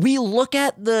 We look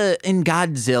at in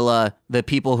Godzilla, the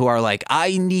people who are like,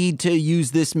 I need to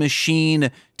use this machine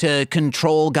to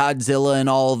control Godzilla and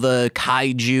all the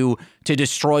kaiju to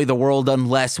destroy the world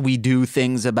unless we do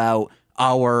things about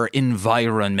our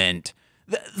environment.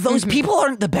 Those people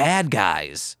aren't the bad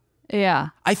guys.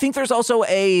 Yeah. I think there's also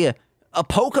a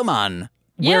Pokemon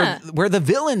where the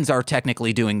villains are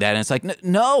technically doing that. And it's like,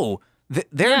 no,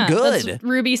 they're good. That's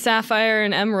Ruby, Sapphire,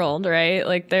 and Emerald, right?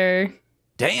 Like they're...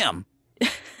 Damn.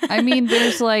 I mean,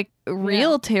 there's like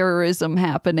real terrorism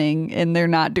happening and they're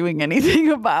not doing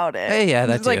anything about it. Hey, yeah,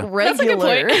 that's like regular. That's a good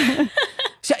point.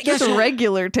 Just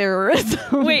regular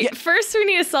terrorism. Wait, first we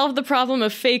need to solve the problem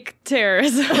of fake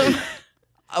terrorism.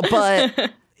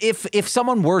 But if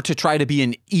someone were to try to be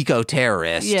an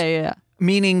eco-terrorist,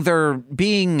 meaning they're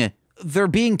being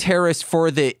terrorists for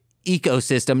the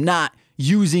ecosystem, not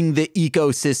using the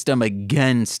ecosystem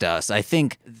against us. I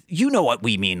think you know what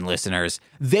we mean, listeners.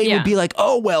 They would be like,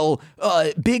 oh, well,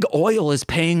 big oil is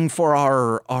paying for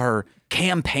our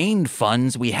campaign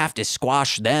funds. We have to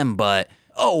squash them. But,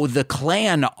 the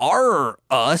Klan are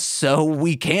us, so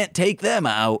we can't take them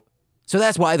out. So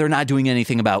that's why they're not doing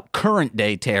anything about current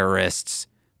day terrorists,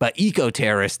 but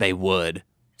eco-terrorists they would.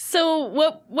 So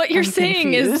what you're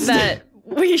saying is that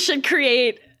we should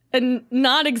create a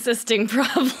non-existing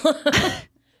problem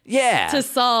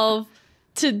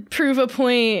to prove a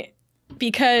point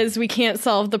because we can't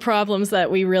solve the problems that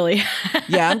we really have.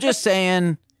 Yeah, I'm just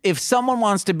saying, if someone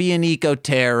wants to be an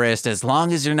eco-terrorist, as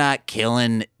long as you're not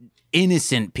killing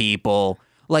innocent people,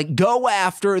 like go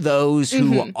after those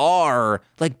who are,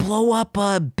 like blow up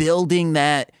a building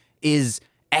that is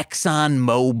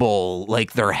ExxonMobil,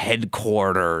 like their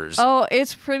headquarters. Oh,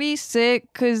 it's pretty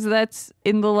sick because that's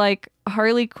in the like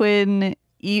Harley Quinn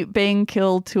Eat, Bang,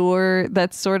 Kill tour.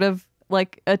 That's sort of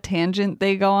like a tangent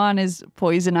they go on is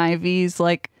Poison Ivy's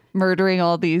like murdering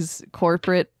all these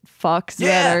corporate fucks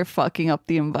that are fucking up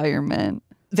the environment.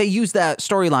 They use that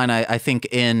storyline, I think,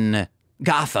 in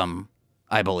Gotham,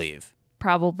 I believe.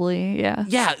 Probably, yeah.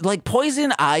 Yeah, like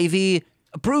Poison Ivy,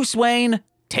 Bruce Wayne,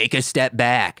 take a step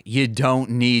back. You don't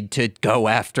need to go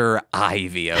after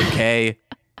Ivy, okay?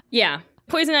 Yeah,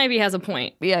 Poison Ivy has a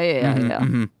point.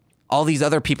 Yeah. All these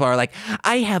other people are like,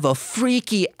 I have a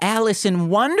freaky Alice in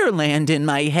Wonderland in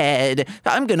my head.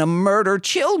 I'm going to murder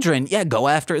children. Yeah, go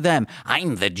after them.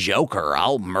 I'm the Joker.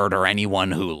 I'll murder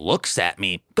anyone who looks at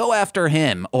me. Go after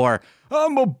him. Or,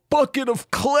 I'm a bucket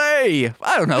of clay.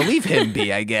 I don't know. Leave him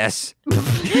be, I guess.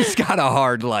 He's got a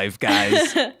hard life,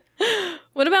 guys.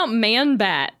 What about Man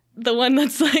Bat? The one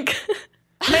that's like...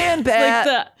 Man Bat.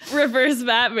 Like the reverse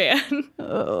Batman.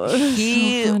 So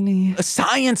funny.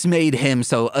 Science made him,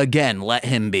 so again, let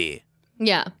him be.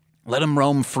 Yeah. Let him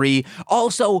roam free.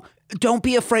 Also, Don't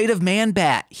be afraid of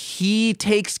Man-Bat. He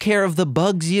takes care of the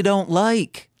bugs you don't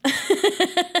like.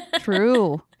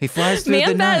 True. He flies through the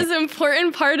night. Man-Bat is an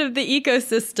important part of the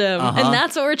ecosystem, and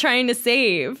that's what we're trying to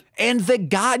save. And the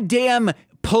goddamn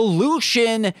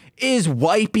pollution is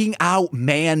wiping out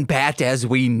Man-Bat as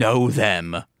we know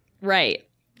them. Right.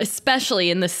 Especially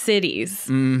in the cities.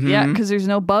 Yeah, because there's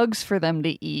no bugs for them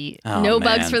to eat. Oh, No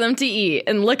man. bugs for them to eat.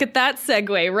 And look at that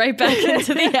segue right back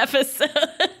into the episode.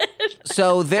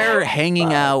 So they're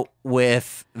hanging out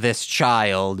with this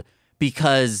child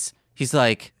because he's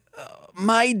like,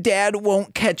 my dad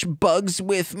won't catch bugs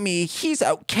with me. He's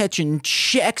out catching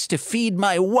checks to feed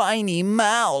my whiny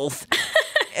mouth.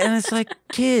 And it's like,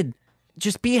 kid,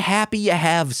 just be happy you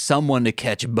have someone to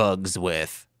catch bugs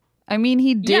with. I mean,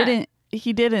 he Yeah. didn't.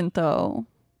 He didn't, though.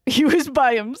 He was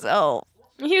by himself.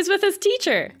 He was with his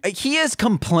teacher. He is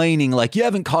complaining like you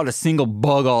haven't caught a single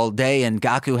bug all day, and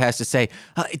Gaku has to say,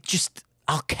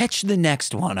 I'll catch the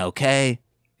next one, okay?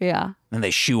 Yeah. And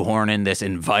they shoehorn in this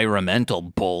environmental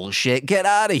bullshit. Get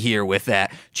out of here with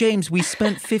that. James, we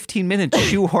spent 15 minutes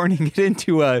shoehorning it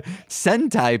into a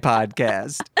Sentai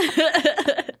podcast.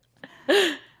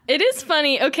 It is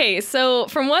funny. Okay, so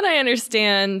from what I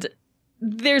understand,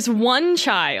 there's one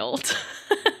child.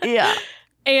 Yeah.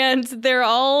 And they're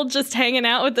all just hanging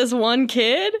out with this one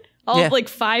kid. All Yeah. like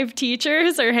 5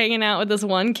 teachers are hanging out with this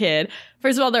one kid.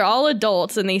 First of all, they're all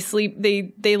adults and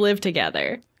they live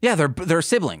together. Yeah, they're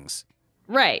siblings.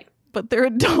 Right. But they're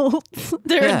adults.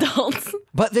 They're Yeah. adults.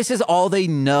 But this is all they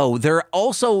know. They're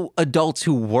also adults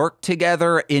who work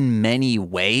together in many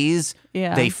ways.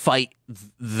 Yeah. They fight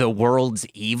the world's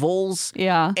evils.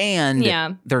 Yeah. And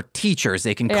Yeah. they're teachers.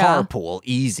 They can Yeah. carpool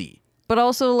easy. But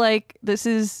also, like, this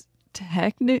is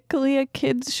technically a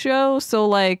kid's show. So,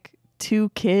 like,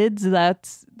 2 kids,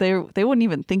 they wouldn't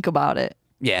even think about it.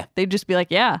 Yeah. They'd just be like,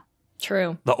 yeah.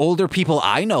 True. The older people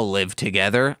I know live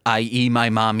together, i.e. my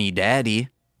mommy, daddy.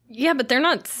 Yeah, but they're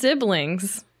not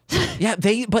siblings. Yeah,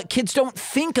 but kids don't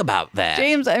think about that.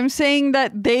 James, I'm saying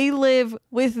that they live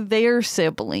with their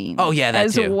siblings. Oh, yeah, that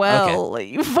as too. well.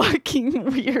 You fucking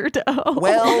weirdo.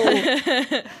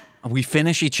 Well, we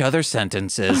finish each other's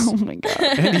sentences Oh my God.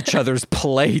 and each other's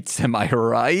plates. Am I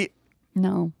right?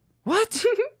 No. What?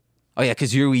 Oh, yeah,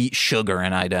 because you eat sugar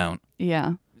and I don't.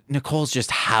 Yeah. Nicole's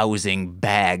just housing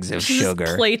bags of sugar.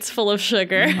 Just plates full of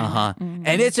sugar. Uh-huh.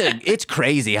 And it's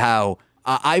crazy how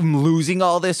I'm losing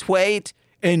all this weight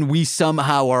and we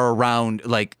somehow are around,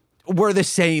 like, we're the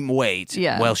same weight.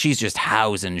 Yeah. Well, she's just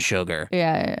housing sugar.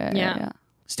 Yeah.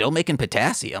 Still making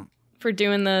potassium. For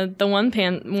doing the one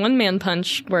man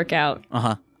punch workout.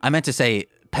 Uh-huh. I meant to say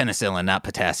penicillin, not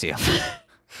potassium.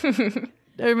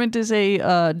 I meant to say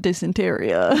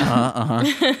dysenteria.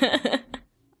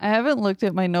 I haven't looked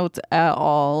at my notes at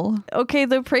all. Okay,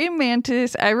 the praying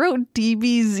mantis, I wrote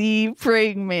DBZ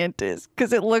praying mantis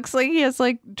because it looks like he has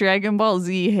like Dragon Ball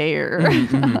Z hair.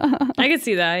 I could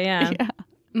see that, yeah.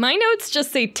 My notes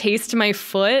just say taste my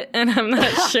foot, and I'm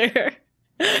not sure.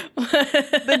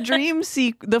 The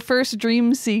first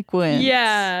dream sequence.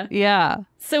 Yeah. Yeah.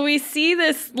 So we see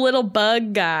this little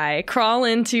bug guy crawl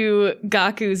into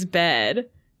Gaku's bed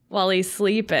while he's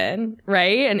sleeping,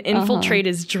 right? And infiltrate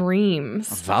his dreams.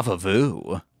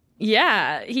 Vavavoo.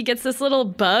 Yeah, he gets this little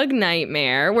bug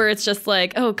nightmare where it's just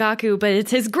like, oh, Gaku, but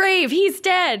it's his grave. He's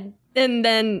dead. And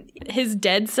then his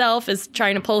dead self is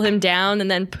trying to pull him down, and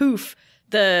then poof,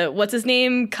 what's his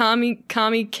name? Kami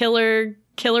Killer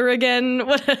again?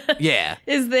 What Yeah.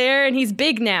 is there, and he's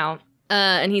big now.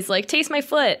 And he's like, taste my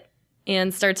foot,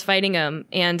 and starts fighting him.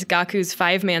 And Gaku's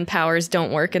 5-man powers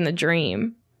don't work in the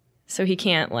dream. So he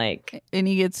can't, like... And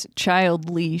he gets child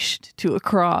leashed to a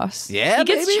cross. Yeah, He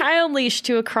gets baby. child leashed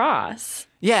to a cross.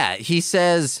 Yeah, he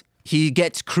says he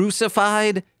gets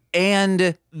crucified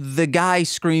and the guy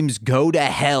screams, go to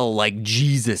hell like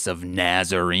Jesus of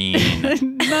Nazarene.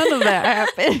 None of that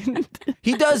happened.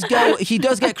 He does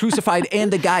get crucified and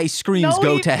the guy screams, No,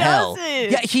 go he to hell.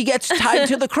 doesn't. Yeah, he gets tied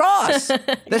to the cross. That's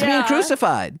being Yeah.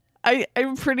 crucified.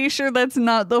 I'm pretty sure that's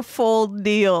not the full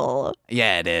deal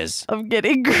Yeah, it is. of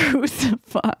getting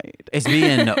crucified. It's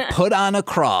being put on a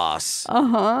cross.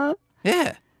 Uh-huh.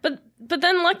 Yeah. But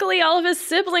then luckily all of his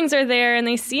siblings are there and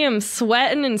they see him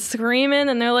sweating and screaming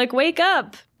and they're like, wake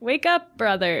up,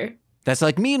 brother. That's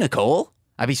like me, Nicole.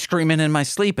 I'd be screaming in my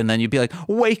sleep and then you'd be like,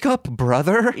 wake up,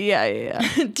 brother. Yeah.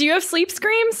 Do you have sleep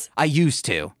screams? I used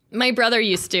to. My brother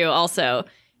used to also.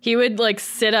 He would like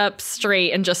sit up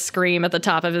straight and just scream at the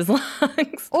top of his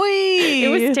lungs. Oi!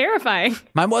 It was terrifying.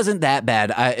 Mine wasn't that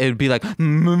bad. It would be like,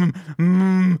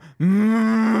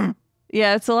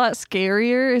 Yeah, it's a lot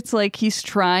scarier. It's like he's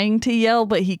trying to yell,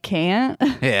 but he can't.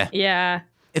 Yeah. Yeah.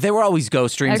 If they were always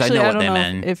ghost dreams, Actually, I know I what don't they know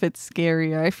meant. if it's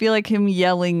scarier. I feel like him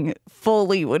yelling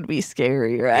fully would be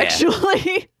scarier,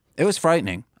 actually. It was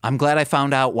frightening. I'm glad I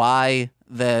found out why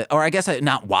or I guess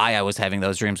not why I was having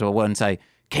those dreams, but once I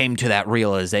came to that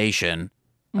realization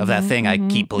of that thing I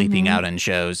keep bleeping out in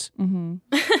shows.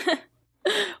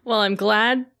 Well, I'm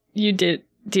glad you did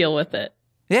deal with it.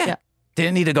 Yeah.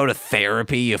 Didn't need to go to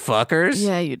therapy, you fuckers.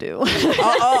 Yeah, you do.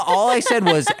 All I said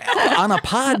was on a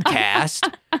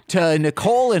podcast to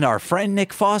Nicole and our friend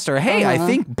Nick Foster, hey, I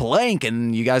think blank.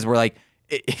 And you guys were like,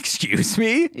 excuse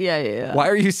me? Yeah. Why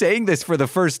are you saying this for the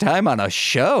first time on a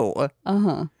show?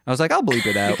 I was like, I'll bleep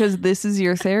it out. Because this is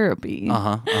your therapy.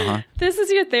 This is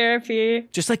your therapy.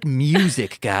 Just like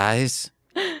music, guys.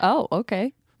 Oh,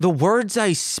 okay. The words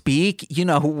I speak,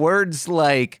 words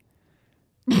like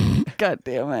God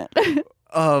damn it.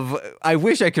 I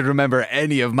wish I could remember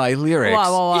any of my lyrics.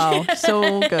 Wow.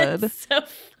 So good. So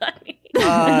funny.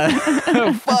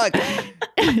 Fuck.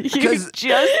 You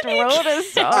just wrote a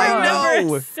song. I know.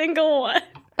 Remember a single one.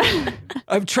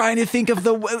 I'm trying to think of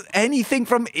anything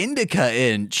from Indica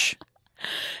Inch.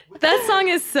 That song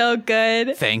is so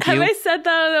good. Thank Have you. I said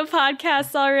that on the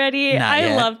podcast already? Not I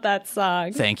yet. love that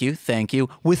song. Thank you.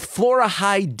 With Flora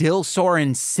High Dill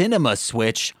Soren Cinema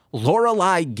Switch,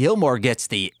 Lorelai Gilmore gets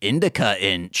the Indica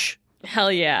Inch.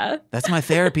 Hell yeah. That's my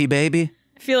therapy, baby.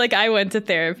 I feel like I went to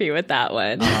therapy with that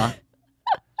one. Or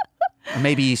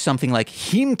maybe something like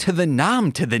Him to the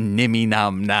Nam to the Nimmy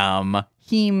Nam Nam.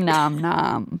 Him nom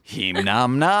nom. Him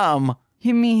Nam Nam.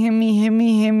 Himmy, himmy,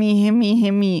 himmy, himmy, himmy,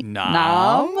 himmy.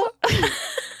 Nom?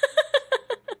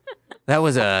 That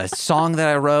was a song that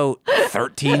I wrote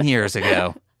 13 years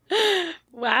ago.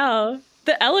 Wow.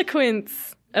 The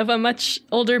eloquence of a much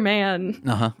older man.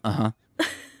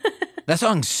 That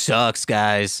song sucks,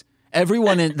 guys.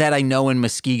 Everyone that I know in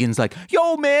Muskegon's like,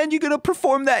 yo, man, you gonna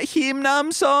perform that Him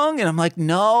Nam song? And I'm like,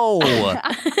 no.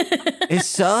 It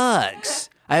sucks.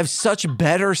 I have such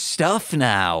better stuff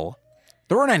now.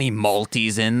 There weren't any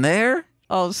multis in there.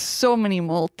 Oh, so many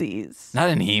multis. Not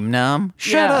in Him Nam.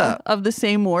 Shut up. Of the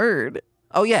same word.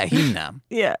 Oh, yeah, Him Nam.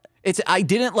 Yeah. I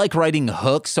didn't like writing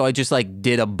hooks, so I just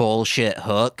did a bullshit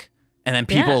hook. And then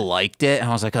people liked it. And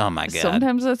I was like, oh my God.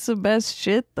 Sometimes that's the best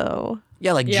shit, though.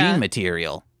 Yeah, like Yeah. Gene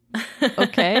Material.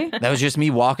 Okay. That was just me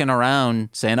walking around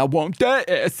saying, I want that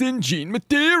ass in Gene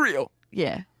Material.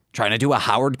 Yeah. Trying to do a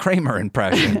Howard Kramer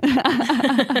impression.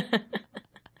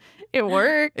 It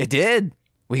worked. It did.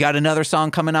 We got another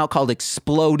song coming out called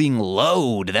Exploding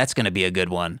Load. That's going to be a good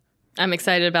one. I'm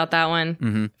excited about that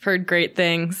one. Heard great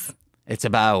things. It's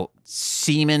about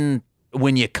semen.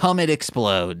 When you come, it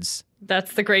explodes.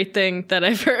 That's the great thing that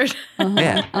I've heard.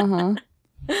 Yeah.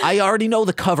 I already know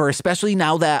the cover, especially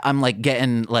now that I'm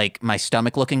getting my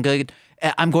stomach looking good.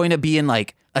 I'm going to be in a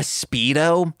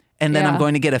Speedo, and then I'm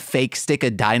going to get a fake stick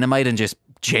of dynamite and just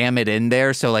jam it in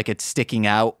there so it's sticking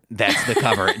out. That's the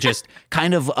cover. It just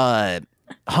kind of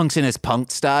Hunks in His Punk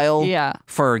style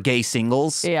for gay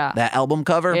singles. Yeah. That album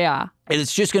cover. Yeah. And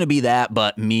it's just going to be that,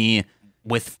 but me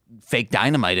with fake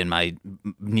dynamite in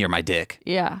near my dick.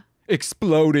 Yeah.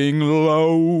 Exploding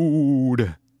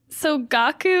load. So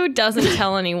Gaku doesn't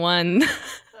tell anyone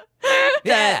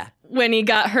Yeah. when he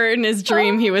got hurt in his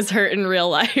dream, he was hurt in real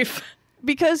life.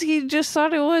 Because he just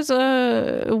thought it was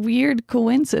a weird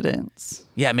coincidence.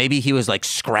 Yeah, maybe he was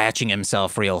scratching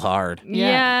himself real hard.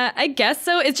 Yeah, I guess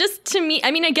so. It's just to me,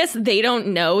 I mean, I guess they don't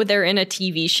know they're in a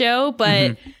TV show,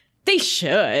 but they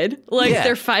should.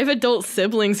 They're 5 adult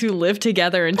siblings who live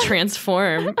together and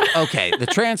transform. Okay, the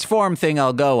transform thing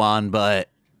I'll go on, but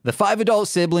the 5 adult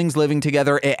siblings living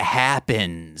together, it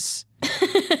happens.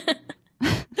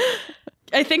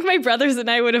 I think my brothers and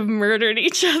I would have murdered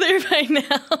each other by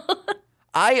now.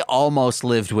 I almost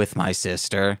lived with my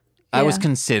sister. I was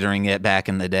considering it back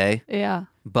in the day, Yeah.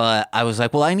 but I was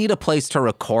like, well, I need a place to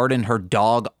record, and her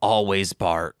dog always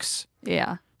barks.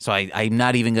 Yeah. So I'm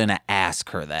not even going to ask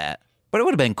her that. But it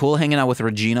would have been cool hanging out with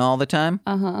Regina all the time.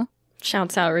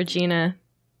 Shouts out Regina.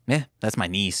 Yeah, that's my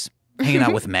niece. Hanging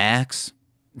out with Max.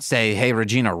 Say, hey,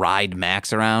 Regina, ride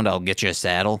Max around. I'll get you a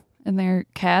saddle. And their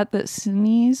cat that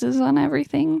sneezes on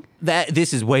everything.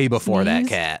 This is way before that Sneeze?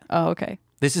 cat. Oh, okay.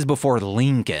 This is before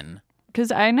Lincoln.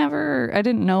 Because I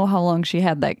didn't know how long she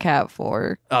had that cat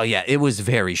for. Oh, yeah, it was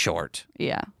very short.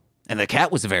 Yeah. And the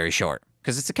cat was very short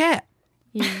because it's a cat.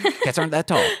 Cats aren't that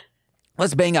tall.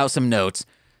 Let's bang out some notes.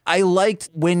 I liked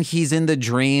when he's in the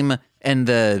dream and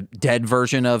the dead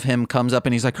version of him comes up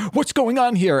and he's like, what's going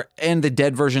on here? And the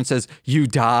dead version says, you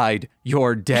died.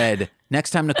 You're dead. Next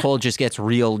time Nicole just gets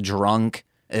real drunk,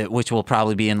 which will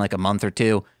probably be in a month or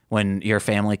two when your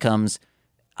family comes,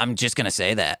 I'm just going to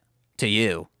say that to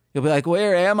you. You'll be like,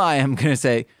 where am I? I'm going to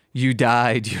say, You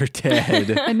died. You're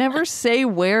dead. I never say,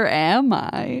 where am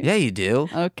I? Yeah, you do.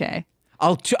 Okay.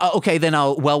 Okay, then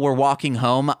while we're walking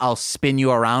home, I'll spin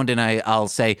you around and I'll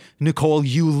say, Nicole,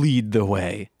 you lead the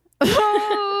way.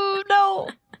 Oh, no.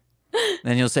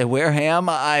 Then you'll say, where am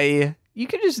I? You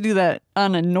could just do that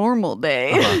on a normal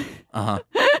day.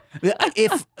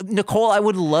 If Nicole, I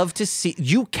would love to see,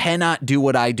 you cannot do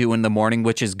what I do in the morning,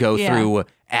 which is go through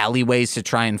alleyways to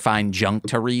try and find junk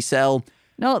to resell.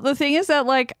 No, the thing is that,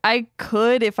 like, I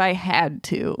could if I had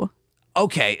to.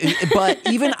 Okay, but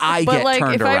even I but get like,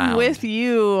 turned if around. I'm with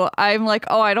you, I'm like,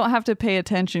 oh, I don't have to pay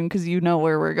attention because you know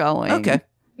where we're going. Okay.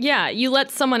 Yeah, you let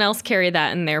someone else carry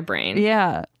that in their brain.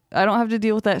 Yeah, I don't have to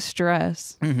deal with that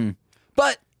stress.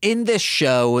 But in this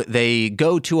show, they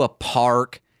go to a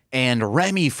park and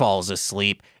Remy falls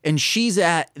asleep and she's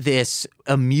at this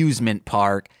amusement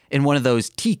park in one of those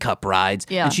teacup rides.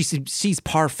 Yeah. And she sees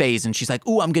parfaits and she's like,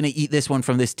 ooh, I'm going to eat this one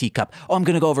from this teacup. Oh, I'm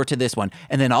going to go over to this one.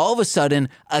 And then all of a sudden,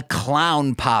 a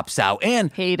clown pops out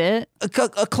and Hate it. a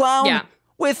clown Yeah.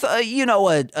 with,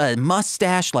 a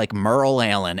mustache like Merle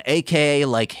Allen, a.k.a.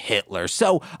 like Hitler.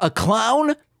 So a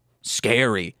clown,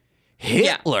 scary.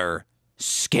 Hitler,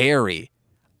 scary.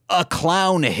 A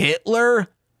clown Hitler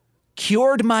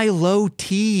cured my low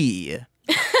T.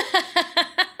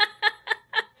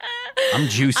 I'm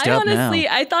juiced up now.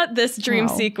 I thought this dream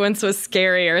Wow. sequence was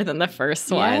scarier than the first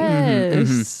one.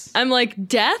 Yes. I'm like,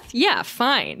 death? Yeah,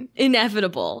 fine.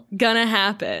 Inevitable. Gonna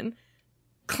happen.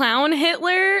 Clown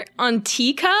Hitler on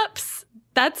teacups?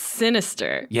 That's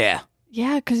sinister. Yeah.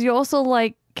 Yeah, because you also,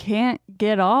 like, can't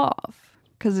get off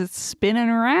because it's spinning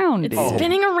around. It's dude.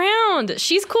 spinning around.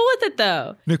 She's cool with it,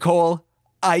 though. Nicole,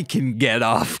 I can get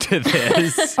off to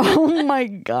this. Oh, my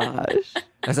gosh.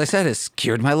 As I said, it's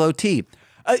cured my low T.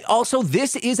 Also,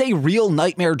 this is a real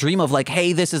nightmare dream of like,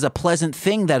 hey, this is a pleasant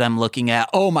thing that I'm looking at.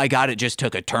 Oh my God, it just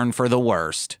took a turn for the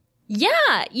worst.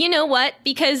 Yeah, you know what?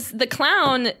 Because the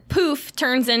clown, poof,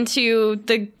 turns into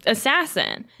the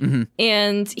assassin.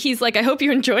 And he's like, I hope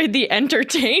you enjoyed the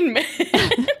entertainment.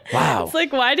 Wow. It's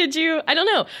like, why did you? I don't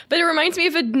know. But it reminds me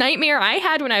of a nightmare I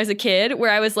had when I was a kid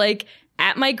where I was like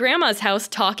at my grandma's house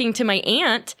talking to my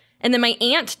aunt. And then my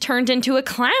aunt turned into a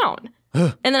clown.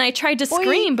 And then I tried to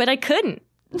scream, but I couldn't.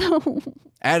 No.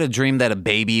 I had a dream that a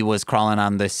baby was crawling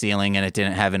on the ceiling and it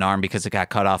didn't have an arm because it got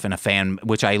cut off in a fan,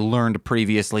 which I learned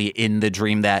previously in the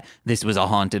dream that this was a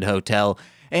haunted hotel.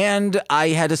 And I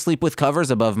had to sleep with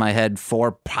covers above my head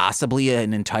for possibly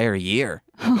an entire year.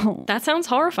 That sounds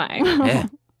horrifying. Yeah.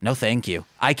 No, thank you.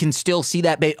 I can still see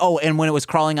that baby. Oh, and when it was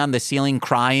crawling on the ceiling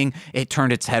crying, it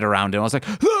turned its head around and I was like,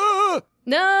 ah!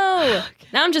 No.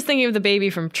 Now I'm just thinking of the baby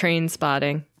from Train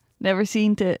Spotting. Never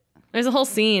seen it. There's a whole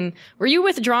scene. Were you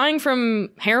withdrawing from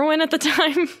heroin at the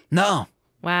time? No.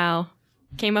 Wow.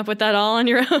 Came up with that all on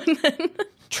your own then?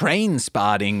 Train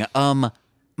spotting.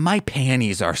 My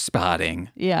panties are spotting.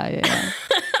 Yeah.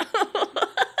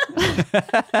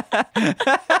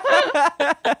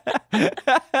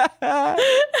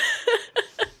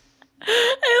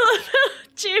 I love how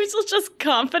James will just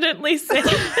confidently say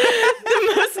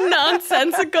the most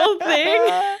nonsensical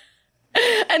thing.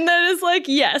 And then it's like,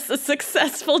 yes, a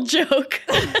successful joke.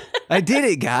 I did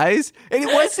it, guys. And it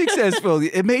was successful.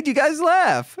 It made you guys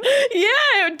laugh.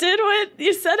 Yeah, it did what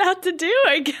you set out to do,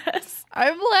 I guess.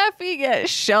 I'm laughing at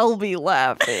Shelby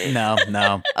laughing.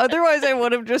 No. Otherwise, I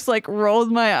would have just like rolled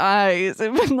my eyes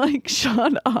and been like,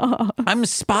 shut up. I'm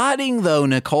spotting, though,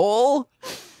 Nicole.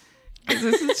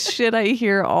 This is shit I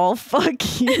hear all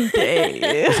fucking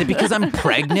day. Is it because I'm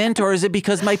pregnant or is it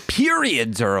because my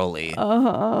period's early?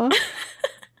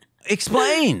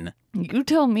 Explain. You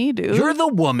tell me, dude. You're the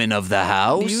woman of the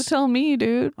house. You tell me,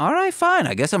 dude. All right, fine.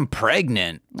 I guess I'm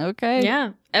pregnant. Okay.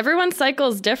 Yeah, everyone's cycle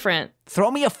is different.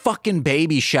 Throw me a fucking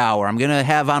baby shower. I'm going to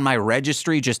have on my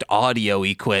registry just audio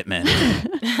equipment.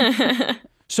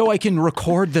 So I can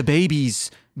record the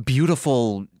baby's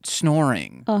beautiful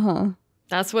snoring.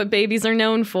 That's what babies are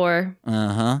known for.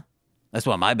 That's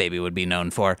what my baby would be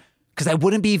known for. Because I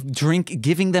wouldn't be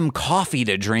giving them coffee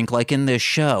to drink like in this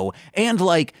show. And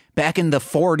like back in the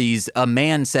 40s, a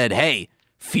man said, hey,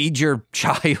 feed your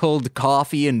child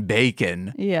coffee and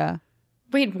bacon. Yeah.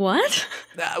 Wait, what?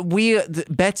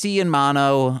 Betsy and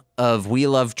Mono of We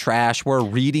Love Trash were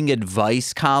reading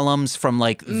advice columns from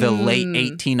like the late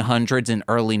 1800s and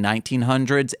early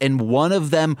 1900s. And one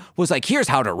of them was like, here's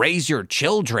how to raise your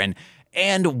children.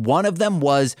 And one of them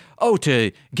was,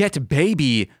 to get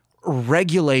baby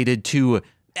regulated to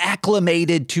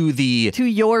acclimated to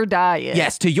your diet.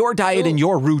 Yes, to your diet and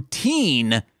your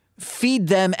routine. Feed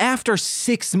them after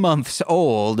 6 months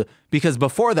old, because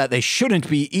before that they shouldn't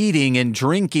be eating and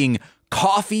drinking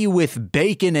coffee with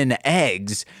bacon and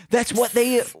eggs. That's what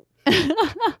they...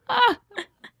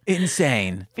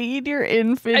 Insane. Feed your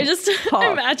infant. I just coffee.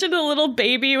 imagine a little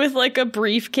baby with like a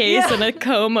briefcase and a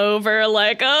comb over,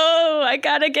 like, oh, I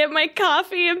gotta get my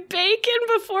coffee and bacon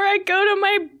before I go to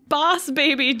my boss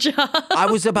baby job. I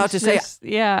was about to say,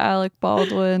 yeah, Alec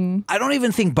Baldwin. I don't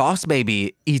even think Boss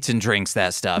Baby eats and drinks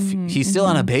that stuff. He's still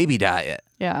on a baby diet.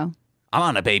 Yeah. I'm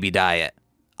on a baby diet.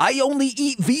 I only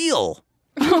eat veal.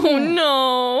 Oh,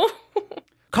 no.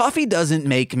 Coffee doesn't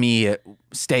make me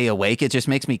stay awake. It just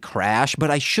makes me crash. But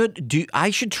I should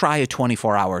try a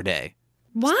 24-hour day.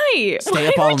 Why? Stay Why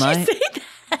up all would night. You say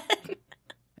that?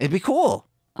 It'd be cool.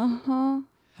 Uh-huh.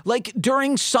 Like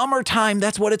during summertime,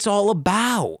 that's what it's all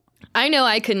about. I know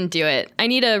I couldn't do it. I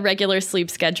need a regular sleep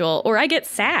schedule or I get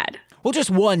sad. Well, just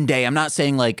one day. I'm not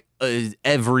saying like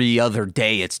every other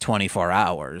day it's 24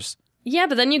 hours. Yeah,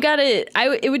 but then you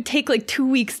it would take like 2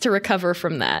 weeks to recover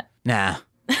from that. Nah.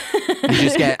 You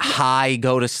just get high,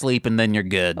 go to sleep, and then you're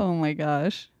good. Oh my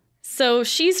gosh. So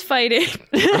she's fighting,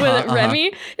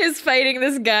 Remy is fighting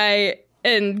this guy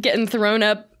and getting thrown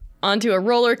up onto a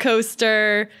roller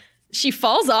coaster. She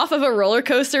falls off of a roller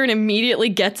coaster and immediately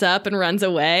gets up and runs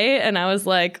away. And I was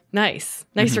like, nice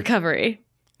recovery.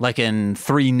 Like in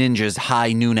Three Ninjas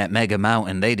High Noon at Mega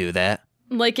Mountain, they do that.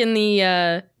 Like in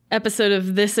the episode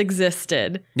of This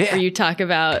Existed, where you talk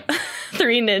about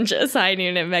Three Ninjas High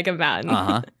Noon at Mega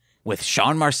Mountain. With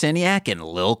Sean Marciniak and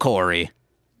Lil Corey.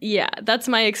 Yeah, that's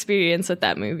my experience with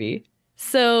that movie.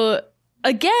 So,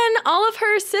 again, all of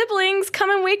her siblings come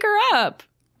and wake her up.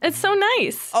 It's so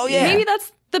nice. Oh, yeah. Maybe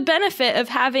that's the benefit of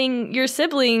having your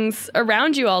siblings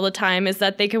around you all the time, is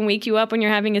that they can wake you up when you're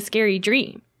having a scary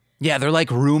dream. Yeah, they're like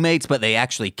roommates, but they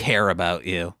actually care about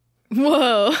you.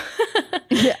 Whoa.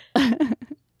 Yeah.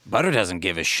 Butter doesn't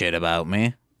give a shit about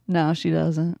me. No, she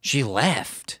doesn't. She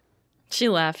left. She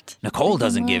left. Nicole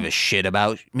doesn't give a shit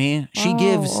about me. She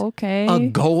gives a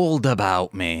gold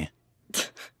about me.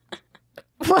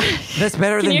 That's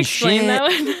better Can than you explain shit.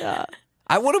 that one?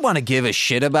 I wouldn't want to give a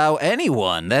shit about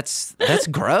anyone. That's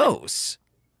gross.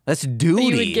 That's duty.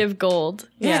 You would give gold.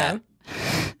 Yeah.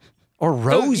 Or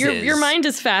roses. Your mind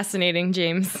is fascinating,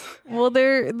 James. Well,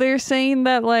 they're saying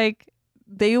that like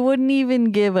they wouldn't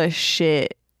even give a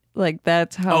shit. Like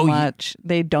that's how much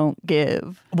they don't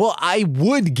give. Well, I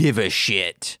would give a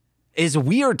shit. Is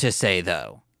weird to say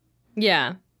though.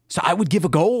 Yeah. So I would give a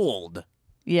gold.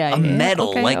 Yeah. A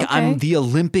medal, like I'm the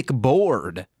Olympic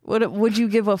board. Would you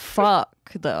give a fuck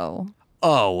though?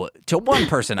 Oh, to one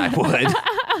person I would.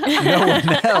 No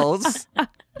one else.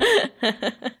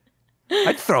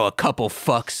 I'd throw a couple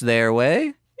fucks their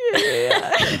way.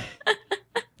 Yeah.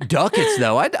 Ducats,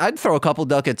 though. I'd throw a couple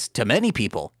ducats to many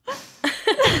people.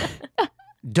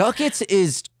 Ducats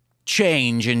is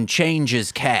change, and change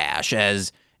is cash,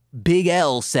 as Big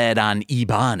L said on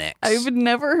Ebonics. I've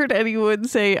never heard anyone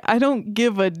say, I don't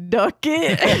give a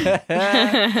ducat.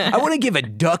 I wouldn't give a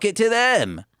ducat to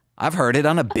them. I've heard it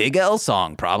on a Big L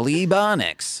song, probably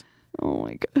Ebonics. Oh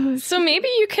my God. So maybe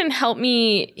you can help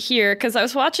me here, because I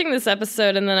was watching this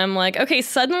episode and then I'm like, okay,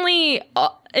 suddenly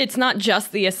it's not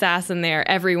just the assassin there.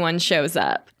 Everyone shows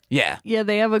up. Yeah. Yeah,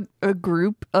 they have a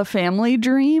group, a family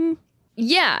dream.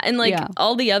 Yeah, and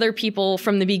all the other people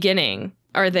from the beginning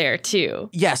are there too.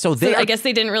 Yeah, so I guess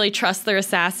they didn't really trust their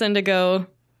assassin to go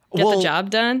get the job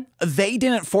done. They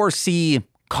didn't foresee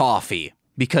coffee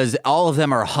because all of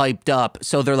them are hyped up.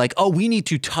 So they're like, oh, we need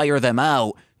to tire them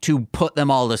out to put them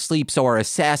all to sleep so our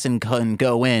assassin can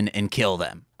go in and kill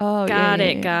them. Oh, got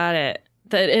it.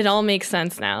 That it all makes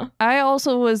sense now. I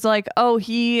also was like, oh,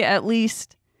 he at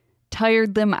least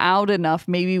tired them out enough.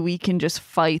 Maybe we can just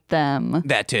fight them.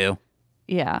 That too.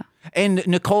 Yeah. And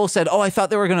Nicole said, oh, I thought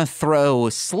they were going to throw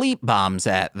sleep bombs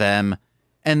at them.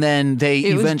 And then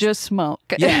it was just smoke.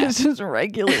 Yeah. It was just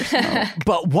regular smoke.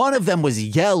 But one of them was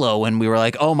yellow, and we were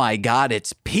like, oh my God,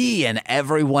 it's pee. And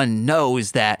everyone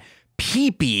knows that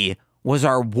pee-pee was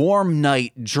our warm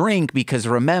night drink because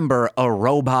remember, a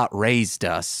robot raised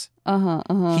us.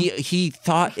 He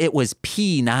thought it was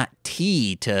pee, not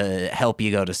tea, to help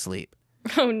you go to sleep.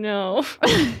 Oh no.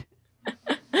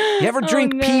 You ever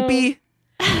drink pee-pee?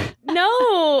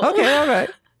 No. Okay, all right.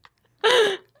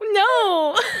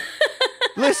 No.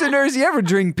 Listeners, you ever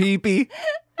drink pee-pee?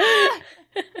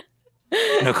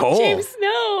 Nicole. James,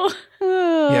 no.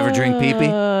 You ever drink pee-pee?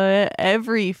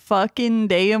 Every fucking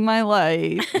day of my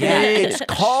life. Yeah, it's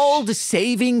called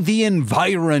saving the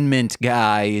environment,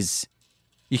 guys.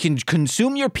 You can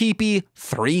consume your pee-pee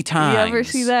 3 times. You ever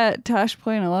see that Tosh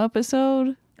Point O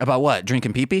episode? About what?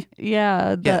 Drinking pee-pee?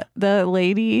 Yeah, the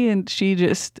lady, and she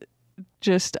just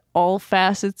all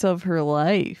facets of her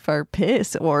life are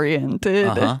piss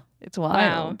oriented. It's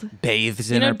wild.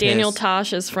 Bathes in her Daniel piss.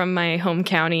 Tosh is from my home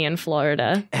county in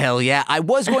Florida. Hell yeah. I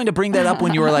was going to bring that up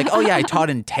when you were like, oh yeah, I taught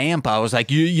in Tampa. I was like,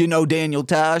 you know Daniel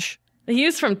Tosh? He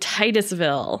was from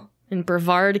Titusville in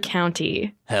Brevard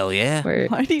County. Hell yeah.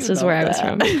 Why do you This is know where that?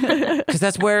 I was from. Because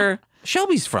that's where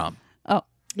Shelby's from. Oh,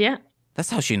 Yeah. That's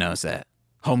how she knows that.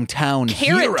 Hometown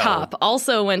Carrot hero. Top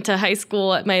also went to high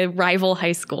school at my rival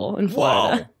high school in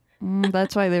Florida.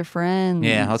 that's why they're friends.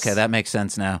 Yeah, okay, that makes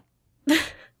sense now.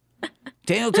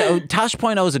 Tosh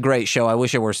Point is a great show. I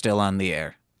wish it were still on the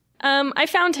air. I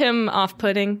found him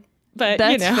off-putting, but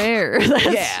That's fair.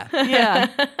 Yeah.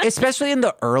 Yeah. Especially in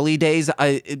the early days.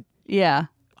 Yeah.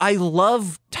 I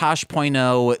love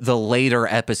Tosh.0, the later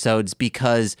episodes,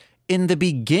 because in the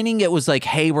beginning it was like,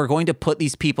 hey, we're going to put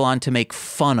these people on to make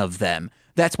fun of them.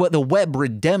 That's what the web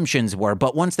redemptions were.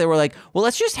 But once they were like, well,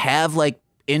 let's just have like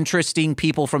interesting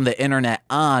people from the internet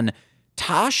on,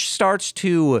 Tosh starts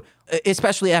to,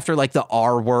 especially after like the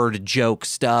R-word joke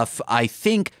stuff, I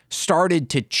think started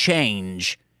to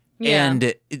change and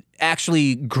it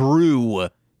actually grew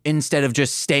instead of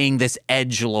just staying this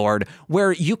edgelord,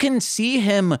 where you can see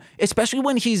him, especially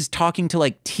when he's talking to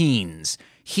like teens,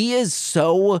 he is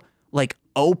so like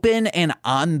open and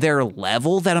on their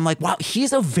level that I'm like, wow,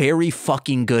 he's a very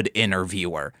fucking good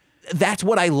interviewer. That's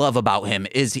what I love about him,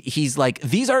 is he's like,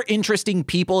 these are interesting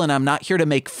people and I'm not here to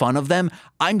make fun of them.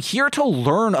 I'm here to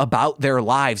learn about their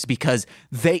lives because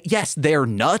they're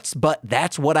nuts, but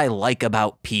that's what I like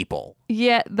about people.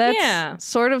 Yeah, that's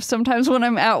sort of sometimes when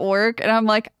I'm at work and I'm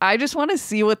like, I just want to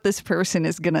see what this person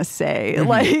is going to say.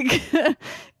 Like,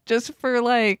 just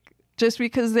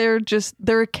because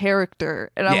they're a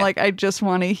character. And I'm like, I just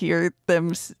want to hear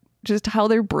them just how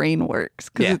their brain works,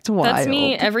 because it's wild. That's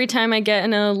me every time I get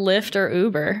in a Lyft or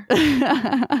Uber.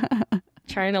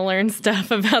 Trying to learn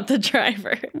stuff about the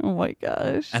driver. Oh my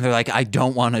gosh. And they're like, I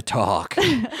don't want to talk.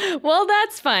 Well,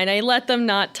 that's fine. I let them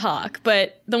not talk.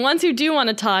 But the ones who do want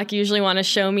to talk usually want to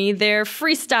show me their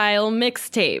freestyle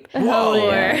mixtape.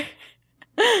 Whoa.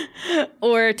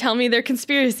 Or tell me their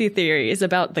conspiracy theories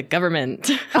about the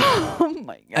government. Oh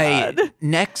my God. Hey,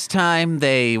 next time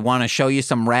they want to show you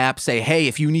some rap, say, hey,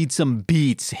 if you need some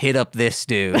beats, hit up this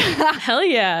dude. Hell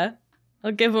yeah.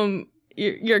 I'll give them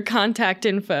your contact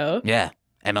info. Yeah.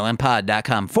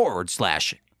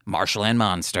 MLMpod.com/Marshall and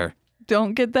Monster.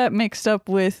 Don't get that mixed up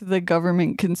with the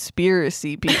government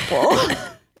conspiracy people.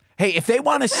 Hey, if they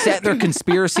want to set their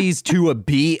conspiracies to a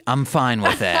beat, I'm fine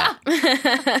with that.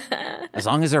 As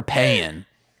long as they're paying.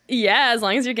 Yeah, as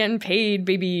long as you're getting paid,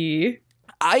 baby.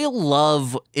 I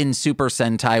love in Super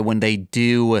Sentai when they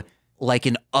do like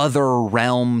an other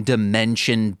realm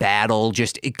dimension battle,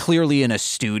 just clearly in a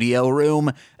studio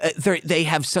room. They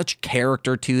have such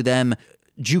character to them.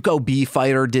 Juco B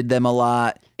Fighter did them a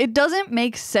lot. It doesn't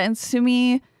make sense to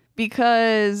me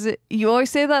because you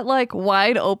always say that like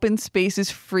wide open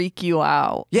spaces freak you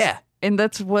out. Yeah. And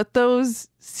that's what those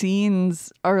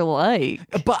scenes are like.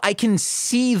 But I can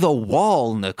see the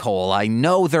wall, Nicole. I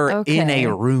know they're in a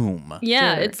room.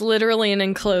 Yeah, Sure. it's literally an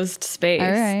enclosed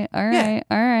space. All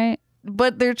right.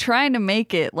 But they're trying to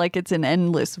make it like it's an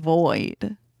endless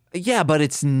void. Yeah, but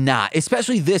it's not.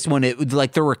 Especially this one,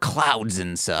 like there were clouds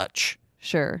and such.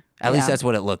 Sure. At least that's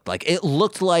what it looked like. It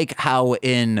looked like how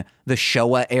in the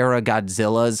Showa era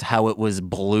Godzilla's, how it was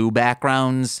blue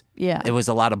backgrounds. Yeah. It was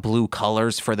a lot of blue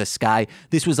colors for the sky.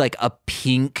 This was like a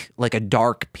pink, like a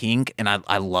dark pink, and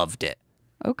I loved it.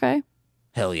 Okay.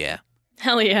 Hell yeah.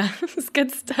 Hell yeah. It's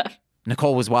good stuff.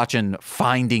 Nicole was watching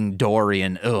Finding Dory,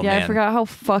 and oh man. I forgot how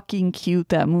fucking cute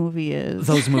that movie is.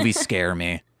 Those movies scare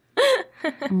me.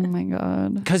 Oh my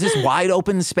God. Because it's wide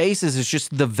open spaces. It's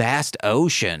just the vast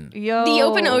ocean. Yo. The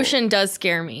open ocean does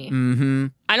scare me. Mm-hmm.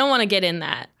 I don't want to get in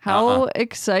that. How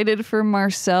excited for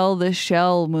Marcel the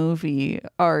Shell movie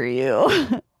are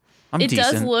you? I'm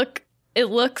decent. It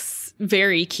looks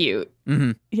very cute.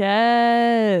 Mm-hmm.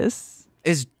 Yes.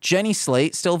 Is Jenny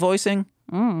Slate still voicing?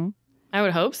 Mm. I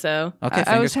would hope so. Okay, I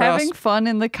was fingers crossed. having fun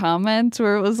in the comments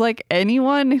where it was like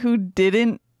anyone who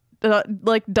doesn't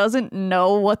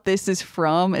know what this is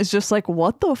from is just like,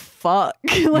 what the fuck?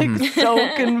 Like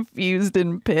so confused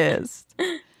and pissed.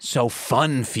 So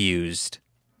fun-fused.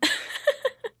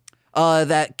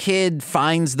 That kid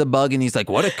finds the bug and he's like,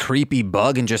 what a creepy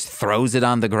bug, and just throws it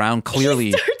on the ground.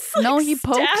 Clearly. No, he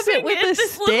pokes it stabbing with a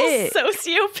This stick. little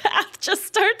sociopath just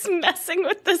starts messing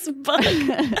with this bug.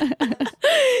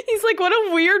 He's like, what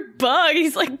a weird bug.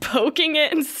 He's like poking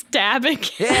it and stabbing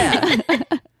it. Yeah.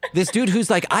 This dude who's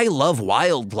like, I love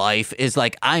wildlife is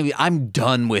like, I'm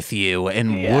done with you,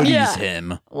 and Woody's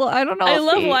him. Well, I don't know. I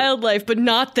love wildlife, but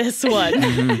not this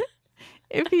one.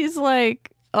 If he's like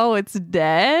oh, it's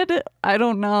dead? I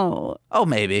don't know. Oh,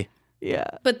 maybe. Yeah.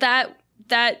 But that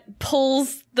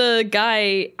pulls the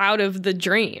guy out of the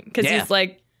dream because he's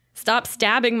like, stop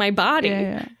stabbing my body.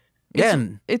 Yeah.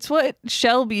 It's what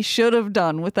Shelby should have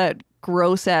done with that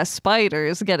gross ass spider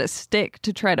is get a stick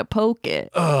to try to poke it.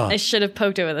 I should have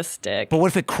poked it with a stick. But what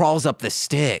if it crawls up the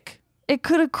stick? It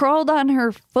could have crawled on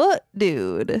her foot,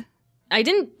 dude.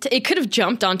 It could have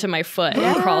jumped onto my foot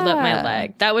and crawled up my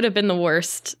leg. That would have been the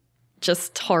worst,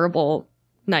 just horrible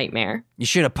nightmare. You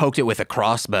should have poked it with a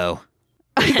crossbow.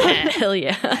 Hell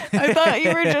yeah. I thought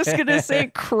you were just going to say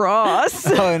cross.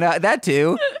 Oh, no, that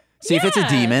too. See if it's a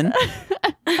demon.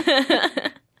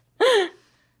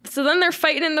 So then they're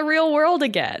fighting in the real world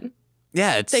again.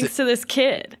 Yeah. Thanks to this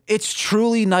kid. It's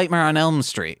truly Nightmare on Elm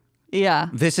Street. Yeah.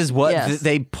 This is what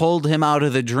they pulled him out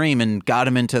of the dream and got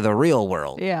him into the real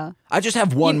world. Yeah. I just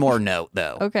have one more note,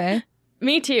 though. Okay.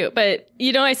 Me too. But,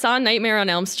 I saw Nightmare on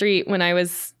Elm Street when I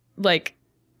was,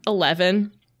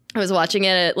 11. I was watching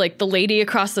it at, the lady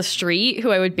across the street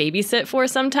who I would babysit for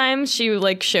sometimes. She,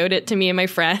 showed it to me and my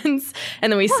friends.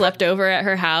 And then we slept over at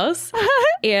her house.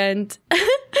 And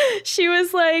she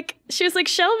was like,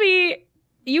 Shelby,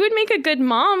 you would make a good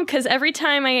mom because every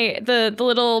time the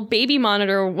little baby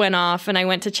monitor went off and I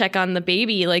went to check on the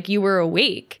baby, you were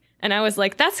awake. And I was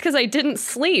like, that's because I didn't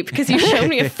sleep because you showed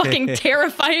me a fucking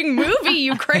terrifying movie,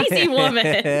 you crazy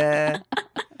woman.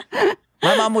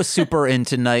 My mom was super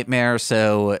into Nightmare,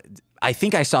 so I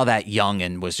think I saw that young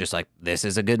and was just like, this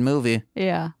is a good movie.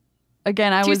 Yeah.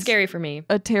 Again, I was too scary for me.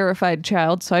 A terrified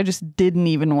child, so I just didn't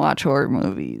even watch horror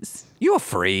movies. You a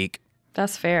freak.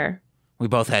 That's fair. We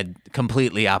both had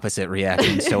completely opposite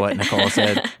reactions to what Nicole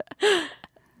said.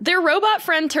 Their robot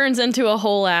friend turns into a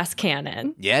whole ass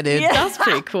cannon. Yeah, dude. Yeah. That's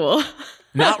pretty cool.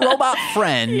 Not robot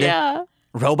friend. Yeah.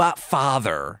 Robot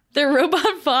father. Their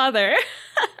robot father.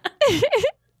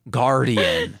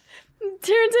 Guardian.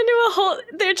 Turns into a whole,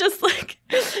 they're just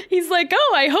he's like,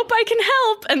 oh, I hope I can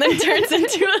help. And then turns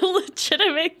into a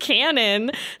legitimate cannon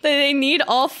that they need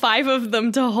all 5 of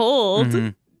them to hold. Mm-hmm.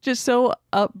 Just so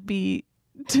upbeat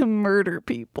to murder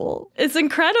people. It's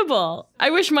incredible.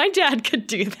 I wish my dad could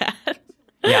do that.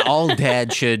 Yeah, all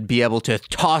dad should be able to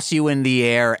toss you in the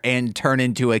air and turn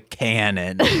into a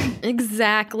cannon.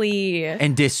 Exactly.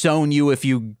 And disown you if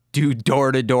you do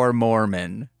door-to-door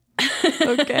Mormon.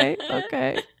 Okay.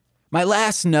 My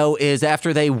last note is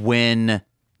after they win,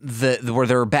 where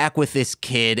they're back with this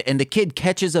kid, and the kid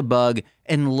catches a bug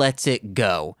and lets it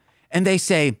go. And they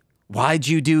say, why'd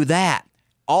you do that?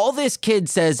 All this kid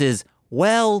says is,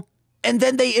 well, and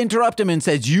then they interrupt him and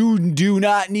says, you do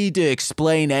not need to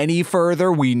explain any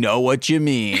further. We know what you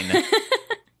mean.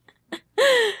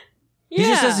 He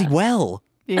just says, well.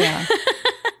 Yeah.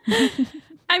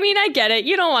 I mean, I get it.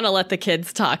 You don't want to let the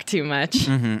kids talk too much.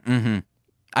 Mm-hmm.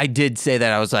 I did say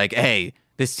that. I was like, hey,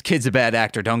 this kid's a bad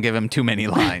actor. Don't give him too many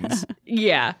lines.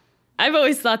 Yeah. I've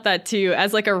always thought that too.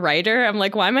 As a writer, I'm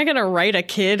like, why am I going to write a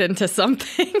kid into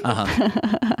something?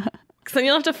 Because then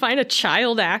you'll have to find a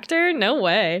child actor? No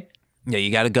way. Yeah,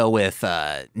 you got to go with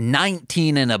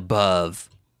 19 and above.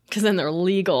 Because then they're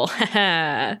legal.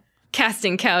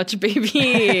 Casting couch,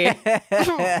 baby.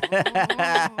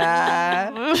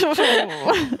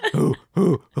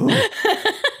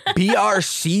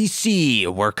 BRCC,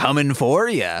 we're coming for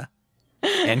you.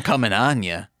 And coming on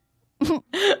you.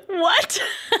 What?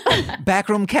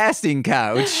 Backroom casting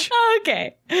couch.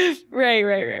 Okay.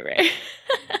 Right.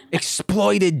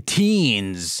 Exploited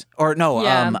teens. Or no,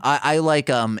 Yeah. I like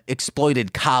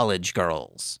exploited college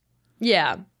girls.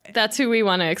 Yeah, that's who we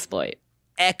want to exploit.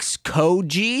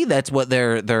 Eco-G, that's what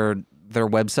their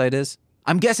website is.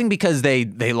 I'm guessing because they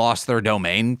lost their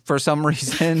domain for some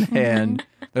reason, and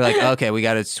they're like, okay, we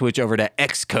got to switch over to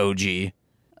Eco-G.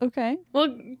 Okay.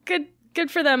 Well, good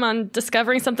for them on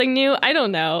discovering something new. I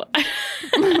don't know.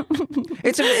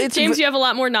 It's James, you have a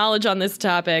lot more knowledge on this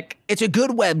topic. It's a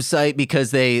good website because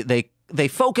they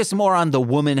focus more on the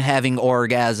woman having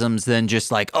orgasms than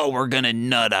just like, oh, we're gonna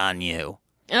nut on you.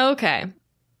 Okay,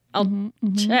 I'll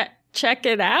check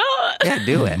it out. Yeah,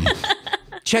 do it.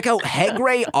 Check out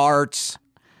Hegray Art's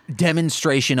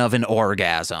demonstration of an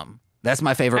orgasm. That's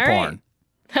my favorite porn.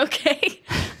 Okay.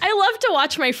 I love to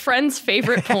watch my friends'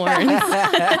 favorite porns.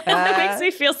 That makes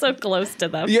me feel so close to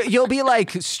them. You'll be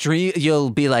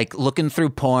like looking through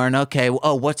porn. Okay,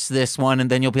 oh, what's this one? And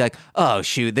then you'll be like, oh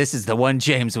shoot, this is the one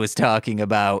James was talking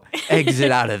about.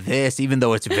 Exit out of this, even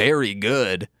though it's very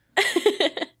good.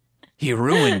 He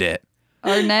ruined it.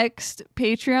 Our next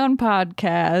Patreon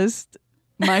podcast,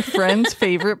 my friend's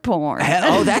favorite porn.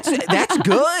 Oh, that's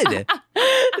good.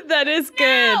 That is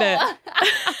good.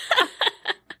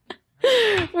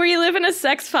 We live in a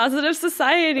sex-positive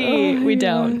society. We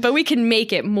don't. But we can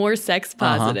make it more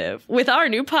sex-positive with our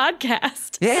new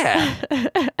podcast. Yeah.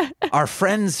 Our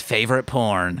friend's favorite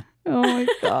porn. Oh my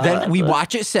God. Then we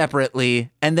watch it separately,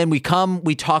 and then we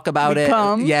talk about it.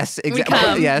 Come? Yes, We exactly.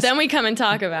 come. Yes. Then we come and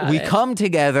talk about We it. come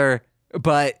together,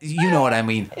 but you know what I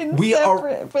mean.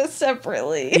 But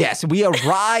separately. Yes, we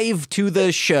arrive to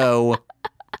the show,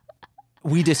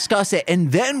 we discuss it,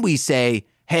 and then we say,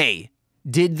 hey,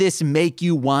 did this make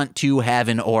you want to have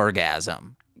an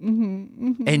orgasm?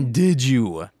 And did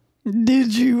you?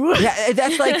 Did you? Yeah,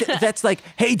 that's like,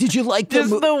 hey, did you like the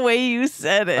Just the way you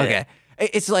said it. Okay.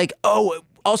 It's like, oh,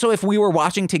 also, if we were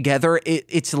watching together,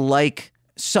 it's like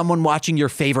someone watching your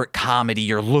favorite comedy.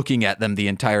 You're looking at them the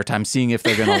entire time, seeing if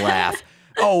they're going to laugh.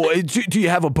 Oh, do you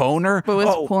have a boner? But with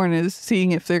porn is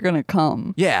seeing if they're going to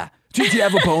come. Yeah. Do you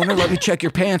have a boner? Let me check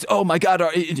your pants. Oh, my God.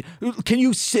 Can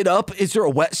you sit up? Is there a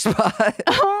wet spot?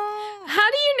 How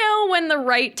do you know when the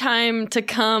right time to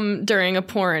come during a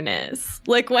porn is?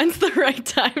 Like, when's the right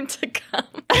time to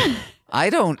come? I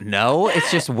don't know.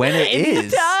 It's just when it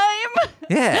is. Time?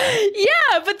 Yeah.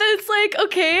 Yeah, but then it's like,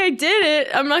 okay, I did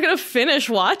it. I'm not going to finish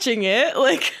watching it.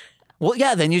 Like, Well,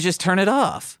 yeah, then you just turn it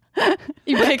off.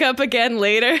 you pick up again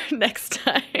later next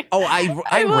time. Oh, I love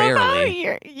how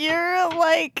rarely. You're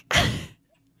like,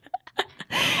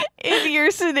 in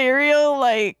your scenario,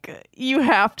 like, you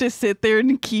have to sit there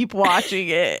and keep watching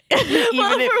it. Well,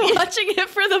 Even if we're if watching it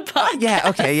for the podcast. Yeah,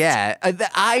 okay, yeah.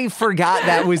 I forgot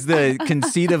that was the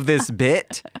conceit of this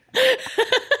bit.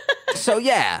 So,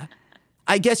 yeah.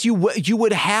 I guess you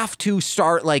would have to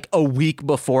start like a week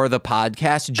before the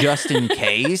podcast just in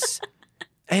case.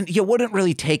 And you wouldn't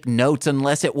really take notes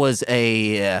unless it was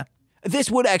a... this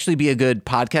would actually be a good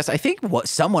podcast. I think what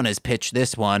someone has pitched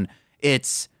this one.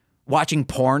 It's watching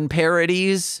porn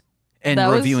parodies and That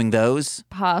was- reviewing those.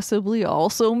 possibly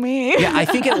also me. Yeah, I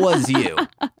think it was you.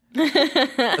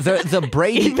 The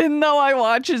Brady... Even though I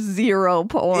watch zero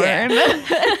porn.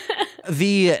 Yeah.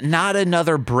 The Not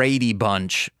Another Brady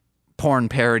Bunch porn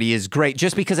parody is great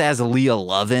just because it has Leah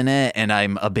Love in it, and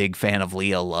I'm a big fan of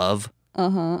Leah Love.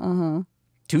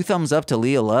 2 thumbs up to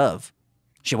Leah Love.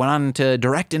 She went on to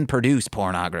direct and produce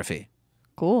pornography.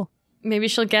 Cool. Maybe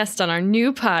she'll guest on our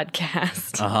new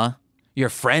podcast. Your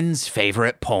friend's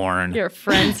favorite porn. Your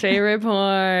friend's favorite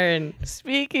porn.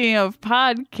 Speaking of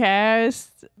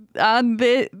podcasts, on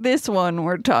this one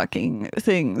we're talking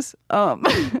things.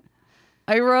 I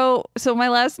wrote, so my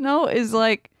last note is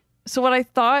like, so what I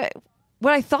thought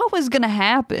was going to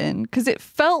happen, because it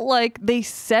felt like they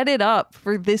set it up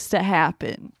for this to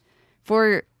happen,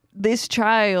 for this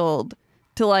child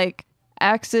to like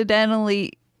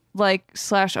accidentally like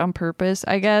 / on purpose,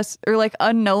 I guess, or like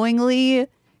unknowingly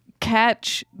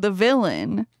catch the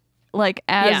villain like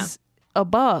as a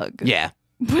bug. Yeah.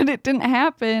 But it didn't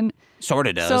happen. Sort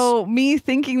of does. So me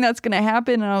thinking that's going to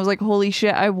happen, and I was like, holy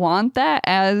shit, I want that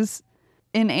as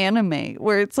an anime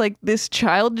where it's like this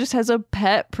child just has a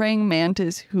pet praying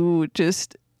mantis who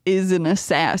just is an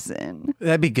assassin.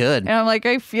 That'd be good. And I'm like,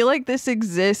 I feel like this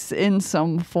exists in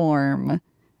some form.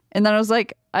 And then I was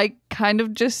like, I kind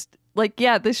of just like,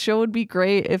 yeah, this show would be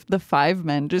great if the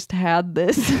Fivemen just had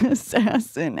this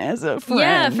assassin as a friend.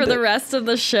 Yeah, for the rest of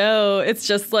the show, it's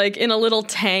just like in a little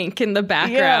tank in the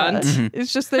background Yeah,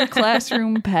 it's just their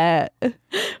classroom pet.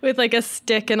 with like a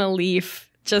stick and a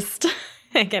leaf just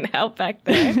hanging out back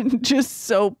there. Just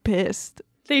so pissed.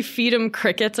 They feed him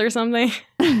crickets or something.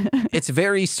 It's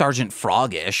very Sergeant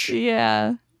Froggish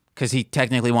Yeah. because he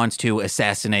technically wants to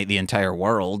assassinate the entire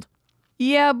world.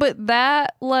 Yeah, but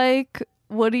that, like,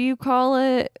 what do you call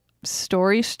it?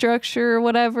 Story structure or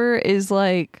whatever is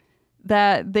like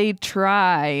that they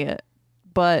try,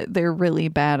 but they're really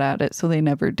bad at it, so they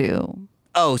never do.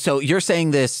 Oh, so you're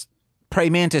saying this prey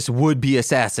mantis would be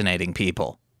assassinating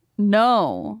people?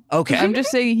 No. Okay. I'm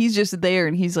just saying he's just there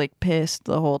and he's like pissed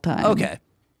the whole time. Okay.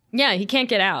 Yeah, he can't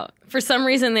get out. For some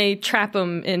reason, they trap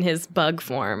him in his bug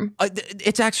form.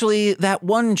 It's actually that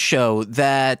one show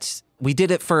that we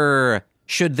did it for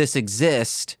Should This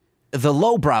Exist, the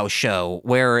lowbrow show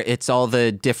where it's all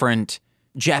the different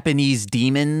Japanese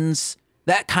demons.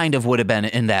 That kind of would have been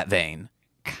in that vein.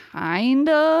 Kind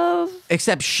of.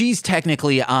 Except she's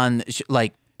technically on,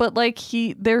 like... But like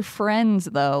they're friends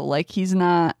though. Like he's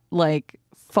not like,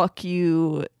 fuck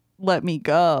you, let me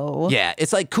go. Yeah,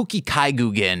 it's like Kuki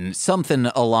Kaigugen, something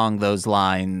along those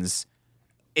lines.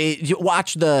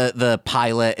 Watch the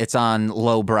pilot. It's on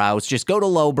Lowbrow's. Just go to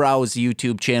Lowbrow's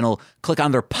YouTube channel, click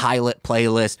on their pilot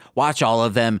playlist, watch all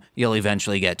of them. You'll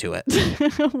eventually get to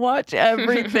it. Watch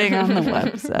everything on the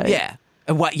website. Yeah.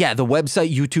 And what? Yeah, the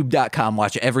website, youtube.com.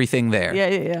 Watch everything there.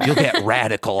 Yeah. You'll get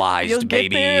radicalized, You'll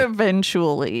baby. get there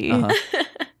eventually.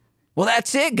 Well,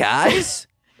 that's it, guys.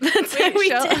 That's how we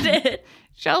did it.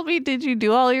 Shelby, did you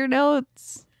do all your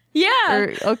notes?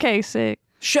 Yeah. Okay, sick.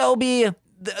 Shelby,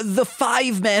 the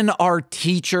Fivemen are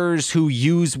teachers who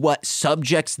use what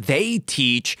subjects they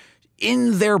teach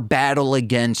in their battle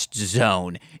against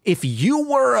Zone. If you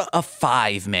were a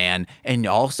Fiveman and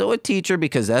also a teacher,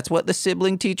 because that's what the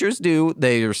sibling teachers do,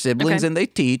 they are siblings and they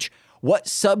teach, what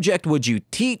subject would you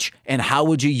teach and how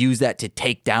would you use that to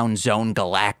take down Zone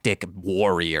Galactic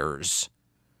warriors?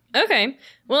 Okay.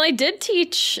 Well, I did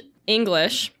teach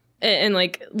English and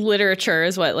like literature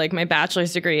is what like my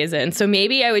bachelor's degree is in. So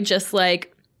maybe I would just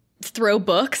like throw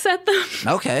books at them.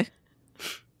 Okay.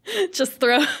 Just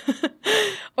throw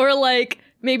or like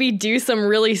maybe do some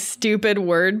really stupid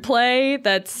wordplay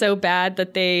that's so bad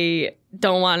that they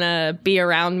don't want to be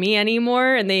around me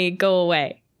anymore and they go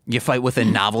away. You fight with a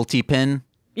novelty pin?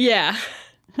 Yeah.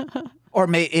 Or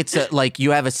it's like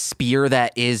you have a spear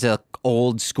that is a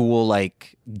old school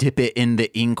like dip it in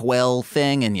the inkwell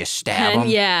thing and you stab them.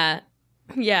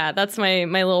 Yeah, that's my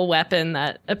little weapon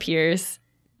that appears.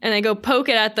 And I go poke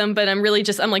it at them, but I'm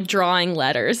like drawing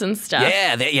letters and stuff.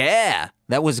 Yeah.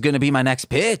 That was going to be my next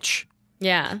pitch.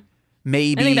 Yeah.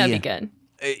 Maybe I think that'd be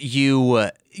good.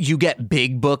 You get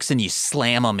big books and you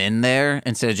slam them in there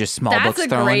instead of just small books That's a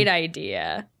thrown. great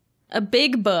idea. A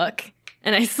big book.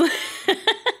 And I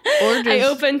I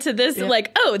open to this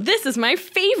like, oh, this is my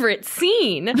favorite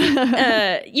scene.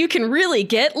 You can really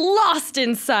get lost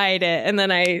inside it. And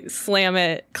then I slam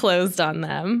it closed on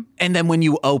them. And then when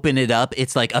you open it up,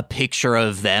 it's like a picture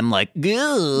of them like, ugh.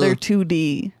 They're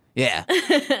 2D. Yeah.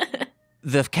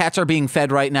 The cats are being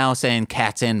fed right now saying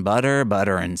cats in butter,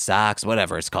 butter and socks,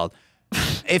 whatever it's called.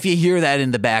 If you hear that in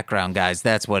the background, guys,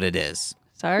 that's what it is.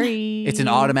 Sorry. It's an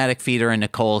automatic feeder and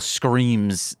Nicole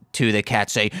screams to the cat,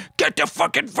 say, get the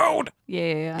fucking food.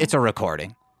 Yeah. It's a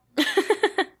recording.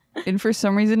 And for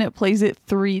some reason, it plays it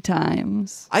 3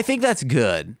 times. I think that's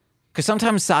good. Because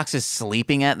sometimes Socks is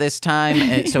sleeping at this time,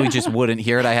 and so he just wouldn't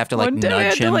hear it. I have to like One day nudge I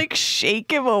had him. to like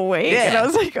shake him awake. Yeah. And I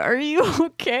was like, are you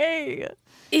okay?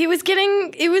 It was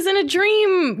in a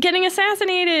dream, getting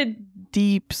assassinated.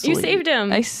 Deep sleep. You saved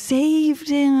him. I saved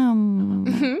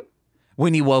him.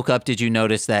 When he woke up, did you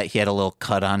notice that he had a little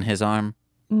cut on his arm?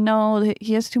 No,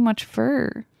 he has too much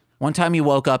fur. One time he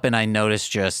woke up and I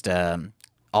noticed just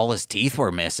all his teeth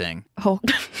were missing. Oh,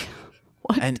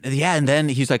 And then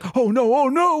he's like, oh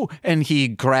no. And he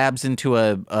grabs into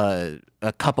a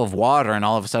cup of water and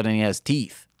all of a sudden he has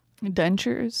teeth.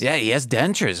 dentures. Yeah, he has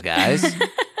dentures, guys.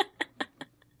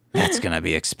 That's going to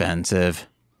be expensive.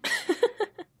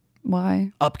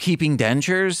 Why? Upkeeping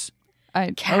dentures?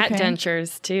 Cat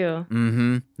dentures, too.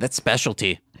 Mm-hmm. That's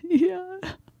specialty. Yeah.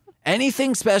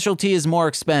 Anything specialty is more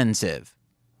expensive.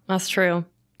 That's true.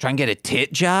 Try and get a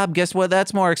tit job? Guess what?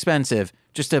 That's more expensive.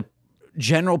 Just a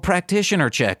general practitioner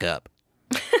checkup.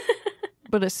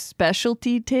 But a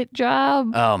specialty tit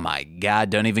job? Oh my God,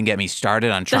 don't even get me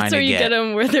started on trying That's where to you get... get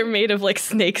them where they're made of like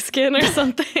snakeskin or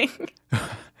something.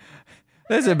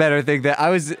 That's a better thing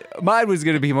mine was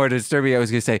going to be more disturbing. I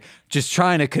was going to say, just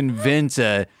trying to convince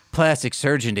a plastic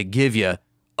surgeon to give you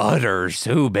udders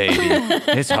too, baby.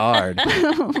 It's hard.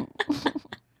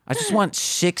 I just want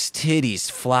 6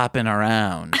 titties flopping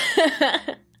around.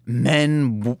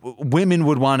 Women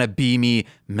would want to be me.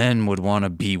 Men would want to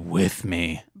be with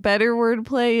me. Better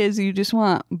wordplay is you just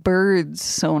want birds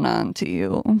sewn onto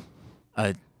you.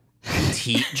 A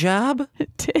teat job?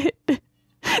 Tit.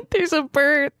 There's a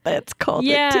bird that's called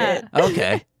a tit.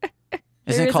 Okay. There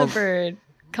is a bird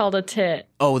called a tit.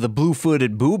 Oh, the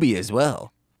blue-footed booby as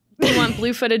well. You want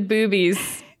blue-footed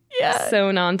boobies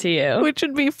sewn onto you. Which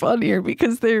would be funnier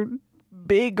because they're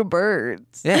big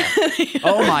birds. Yeah.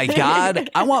 Oh my God.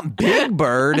 I want Big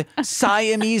Bird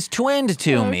Siamese twinned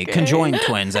to me. Conjoined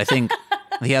twins. I think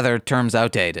the other term's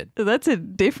outdated. That's a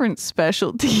different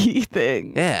specialty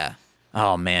thing. Yeah.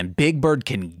 Oh man, Big Bird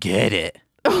can get it.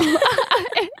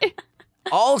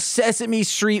 All Sesame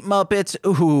Street Muppets.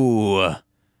 Ooh.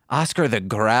 Oscar the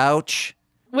Grouch.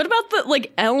 What about the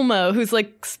like Elmo, who's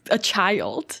like a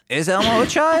child? Is Elmo a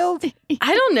child?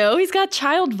 I don't know. He's got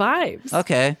child vibes.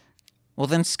 Okay. Well,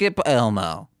 then skip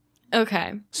Elmo.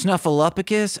 Okay.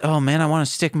 Snuffleupagus? Oh man, I want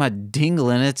to stick my dingle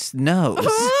in its nose.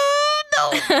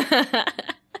 No.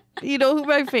 You know who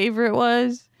my favorite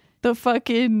was? The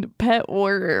fucking pet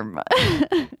worm.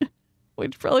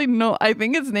 Which probably I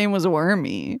think its name was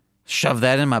Wormy. Shove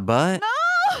that in my butt?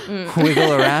 No.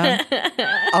 Wiggle around?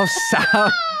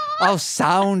 I'll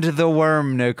sound the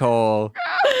worm, Nicole.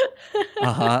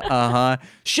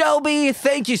 Shelby,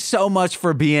 thank you so much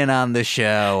for being on the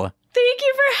show. Thank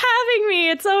you for having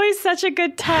me. It's always such a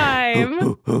good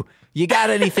time. You got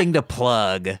anything to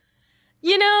plug?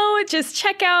 Just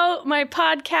check out my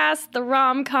podcast, the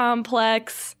Rom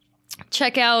Complex.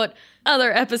 Check out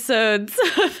other episodes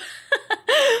of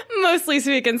Mostly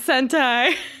Speaking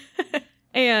Sentai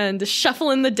and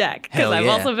Shuffling the Deck, because I've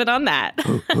also been on that.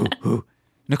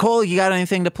 Nicole, you got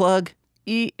anything to plug?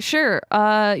 Sure.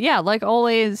 Like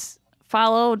always,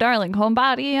 follow Darling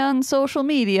Homebody on social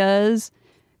medias.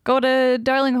 Go to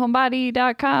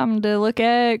darlinghomebody.com to look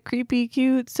at creepy,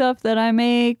 cute stuff that I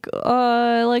make,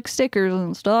 like stickers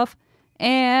and stuff.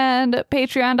 And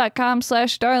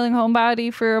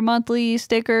patreon.com/darlinghomebody for a monthly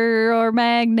sticker or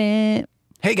magnet.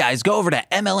 Hey guys, go over to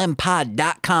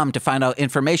mlmpod.com to find out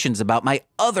information about my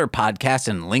other podcasts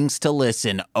and links to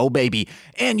listen. Oh, baby.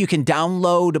 And you can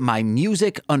download my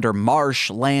music under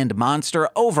Marshland Monster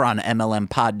over on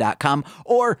mlmpod.com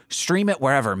or stream it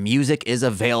wherever music is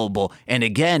available. And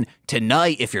again,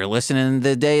 tonight, if you're listening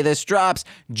the day this drops,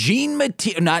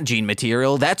 not Gene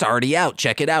Material, that's already out.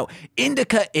 Check it out.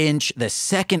 Indica Inch, the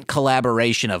second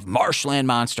collaboration of Marshland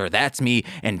Monster, that's me,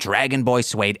 and Dragon Boy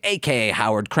Suede, aka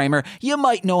Howard Kramer. You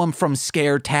might know him from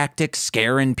Scare Tactics,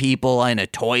 scaring people in a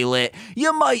toilet.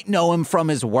 You might know him from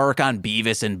his work on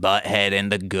Beavis and Butthead and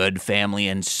The Good Family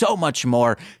and so much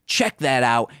more. Check that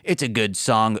out. It's a good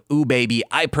song. Ooh, baby,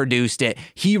 I produced it.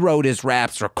 He wrote his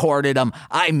raps, recorded them.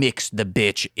 I mixed the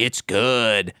bitch. It's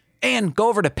good. And go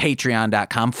over to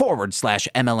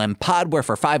patreon.com/MLMpod, where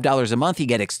for $5 a month, you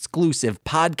get exclusive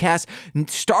podcasts.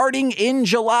 Starting in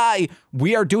July,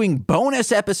 we are doing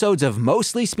bonus episodes of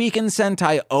Mostly Speaking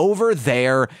Sentai over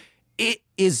there. It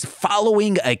is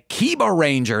following Akiba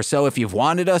Ranger. So if you've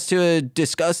wanted us to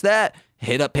discuss that,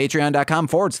 hit up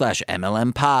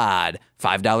patreon.com/MLMpod.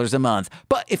 $5 a month.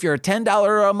 But if you're a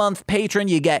 $10 a month patron,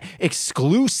 you get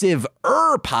exclusive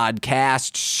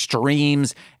podcast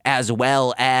streams as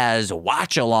well as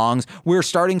watch-alongs. We're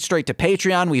starting straight to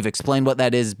Patreon. We've explained what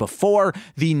that is before.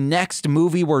 The next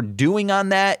movie we're doing on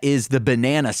that is the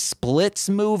Banana Splits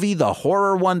movie, the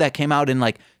horror one that came out in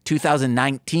like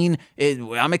 2019.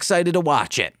 I'm excited to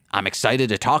watch it. I'm excited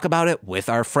to talk about it with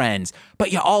our friends.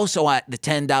 But you also, at the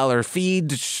 $10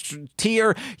 feed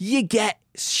tier, you get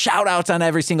shout outs on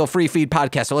every single free feed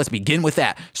podcast. So let's begin with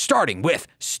that. Starting with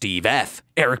Steve F.,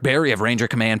 Eric Berry of Ranger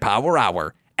Command Power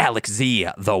Hour, Alex Z,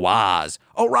 The Waz,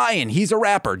 Orion, he's a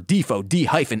rapper, Defo,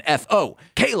 D-F-O,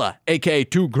 Kayla, aka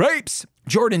Two Grapes,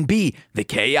 Jordan B, The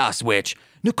Chaos Witch,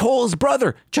 Nicole's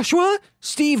brother, Joshua,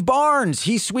 Steve Barnes,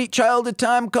 he's Sweet Child of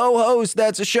Time co-host.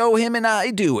 That's a show him and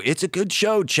I do. It's a good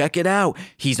show. Check it out.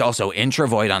 He's also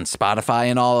Introvoid on Spotify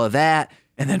and all of that.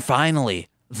 And then finally,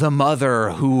 the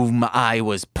mother whom I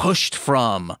was pushed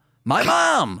from, my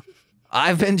mom.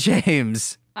 I've been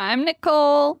James. I'm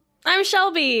Nicole. I'm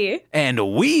Shelby.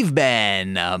 And we've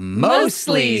been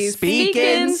Mostly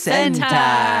Speaking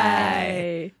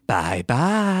Sentai.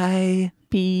 Bye-bye.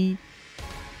 P.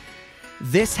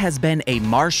 This has been a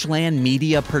Marshland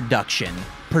Media production,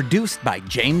 produced by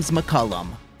James McCullum.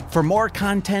 For more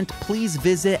content, please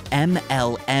visit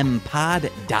mlmpod.com.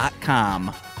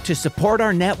 To support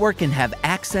our network and have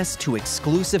access to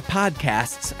exclusive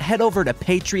podcasts, head over to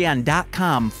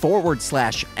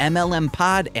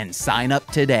patreon.com/MLMpod and sign up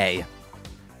today.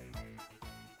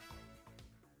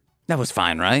 That was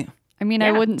fine, right? I mean,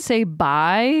 I wouldn't say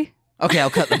bye. Okay, I'll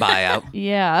cut the bye out.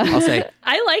 Yeah. I'll say,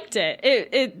 I liked it.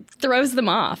 It throws them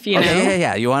off, you know?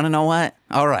 Yeah. You want to know what?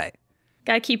 All right.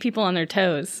 Gotta keep people on their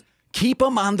toes. Keep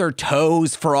them on their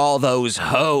toes for all those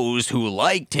hoes who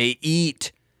like to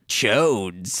eat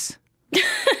chodes.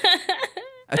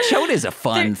 A chode is a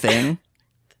fun thing.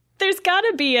 There's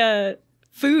gotta be a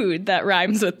food that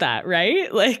rhymes with that,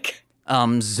 right? Like,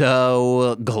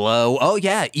 glow. Oh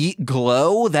yeah, eat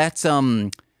glow. That's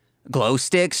glow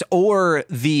sticks, or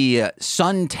the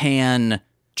suntan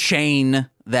chain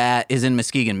that is in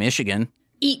Muskegon, Michigan.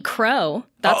 Eat crow.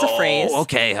 That's a phrase.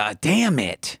 Okay. Damn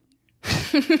it.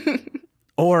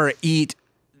 Or eat.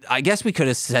 I guess we could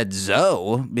have said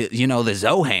Zoe. You know, the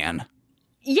Zohan.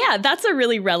 Yeah, that's a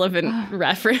really relevant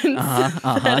reference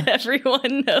that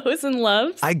everyone knows and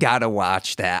loves. I gotta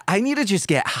watch that. I need to just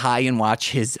get high and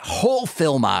watch his whole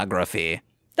filmography.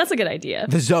 That's a good idea.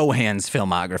 The Zohan's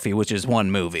filmography, which is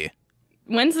one movie.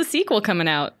 When's the sequel coming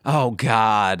out? Oh,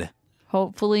 God.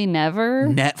 Hopefully never.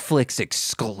 Netflix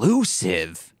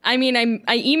exclusive. I mean,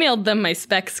 I emailed them my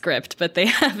spec script, but they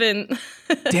haven't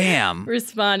Damn.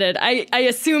 responded. I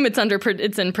assume it's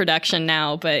in production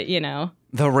now, but, you know.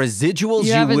 The residuals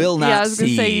you haven't- will not Yeah, I was gonna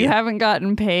see. say you haven't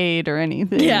gotten paid or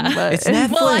anything. Yeah. but It's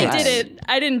Netflix. Well, I did it.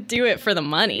 I didn't do it for the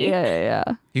money. Yeah.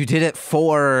 You did it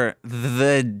for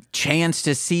the chance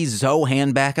to see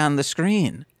Zohan back on the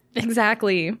screen.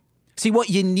 Exactly. See, what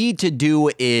you need to do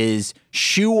is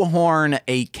shoehorn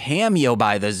a cameo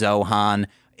by the Zohan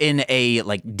in a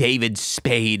like David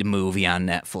Spade movie on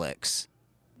Netflix.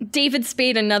 David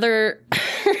Spade, another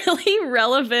really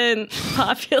relevant,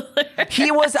 popular.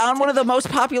 He was on one of the most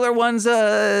popular ones,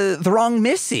 The Wrong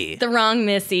Missy. The Wrong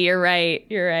Missy. You're right.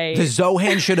 You're right. The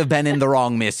Zohan should have been in The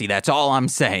Wrong Missy. That's all I'm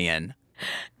saying.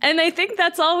 And I think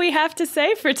that's all we have to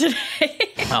say for today.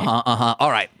 All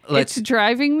right, let's. It's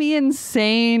driving me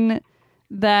insane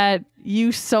that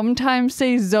you sometimes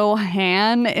say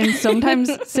Zohan and sometimes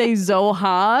say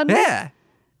Zohan. Yeah.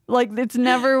 Like it's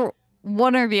never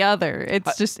one or the other.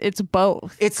 It's just it's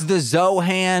both. It's the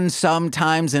Zohan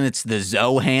sometimes, and it's the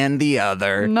Zohan the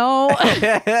other. No.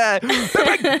 Bang, bang,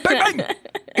 bang, bang.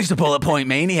 It's a bullet point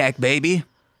maniac, baby.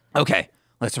 Okay,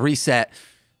 let's reset.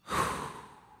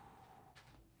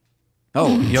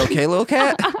 Oh, you okay, little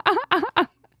cat? All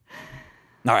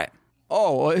right.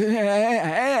 Oh,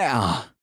 yeah.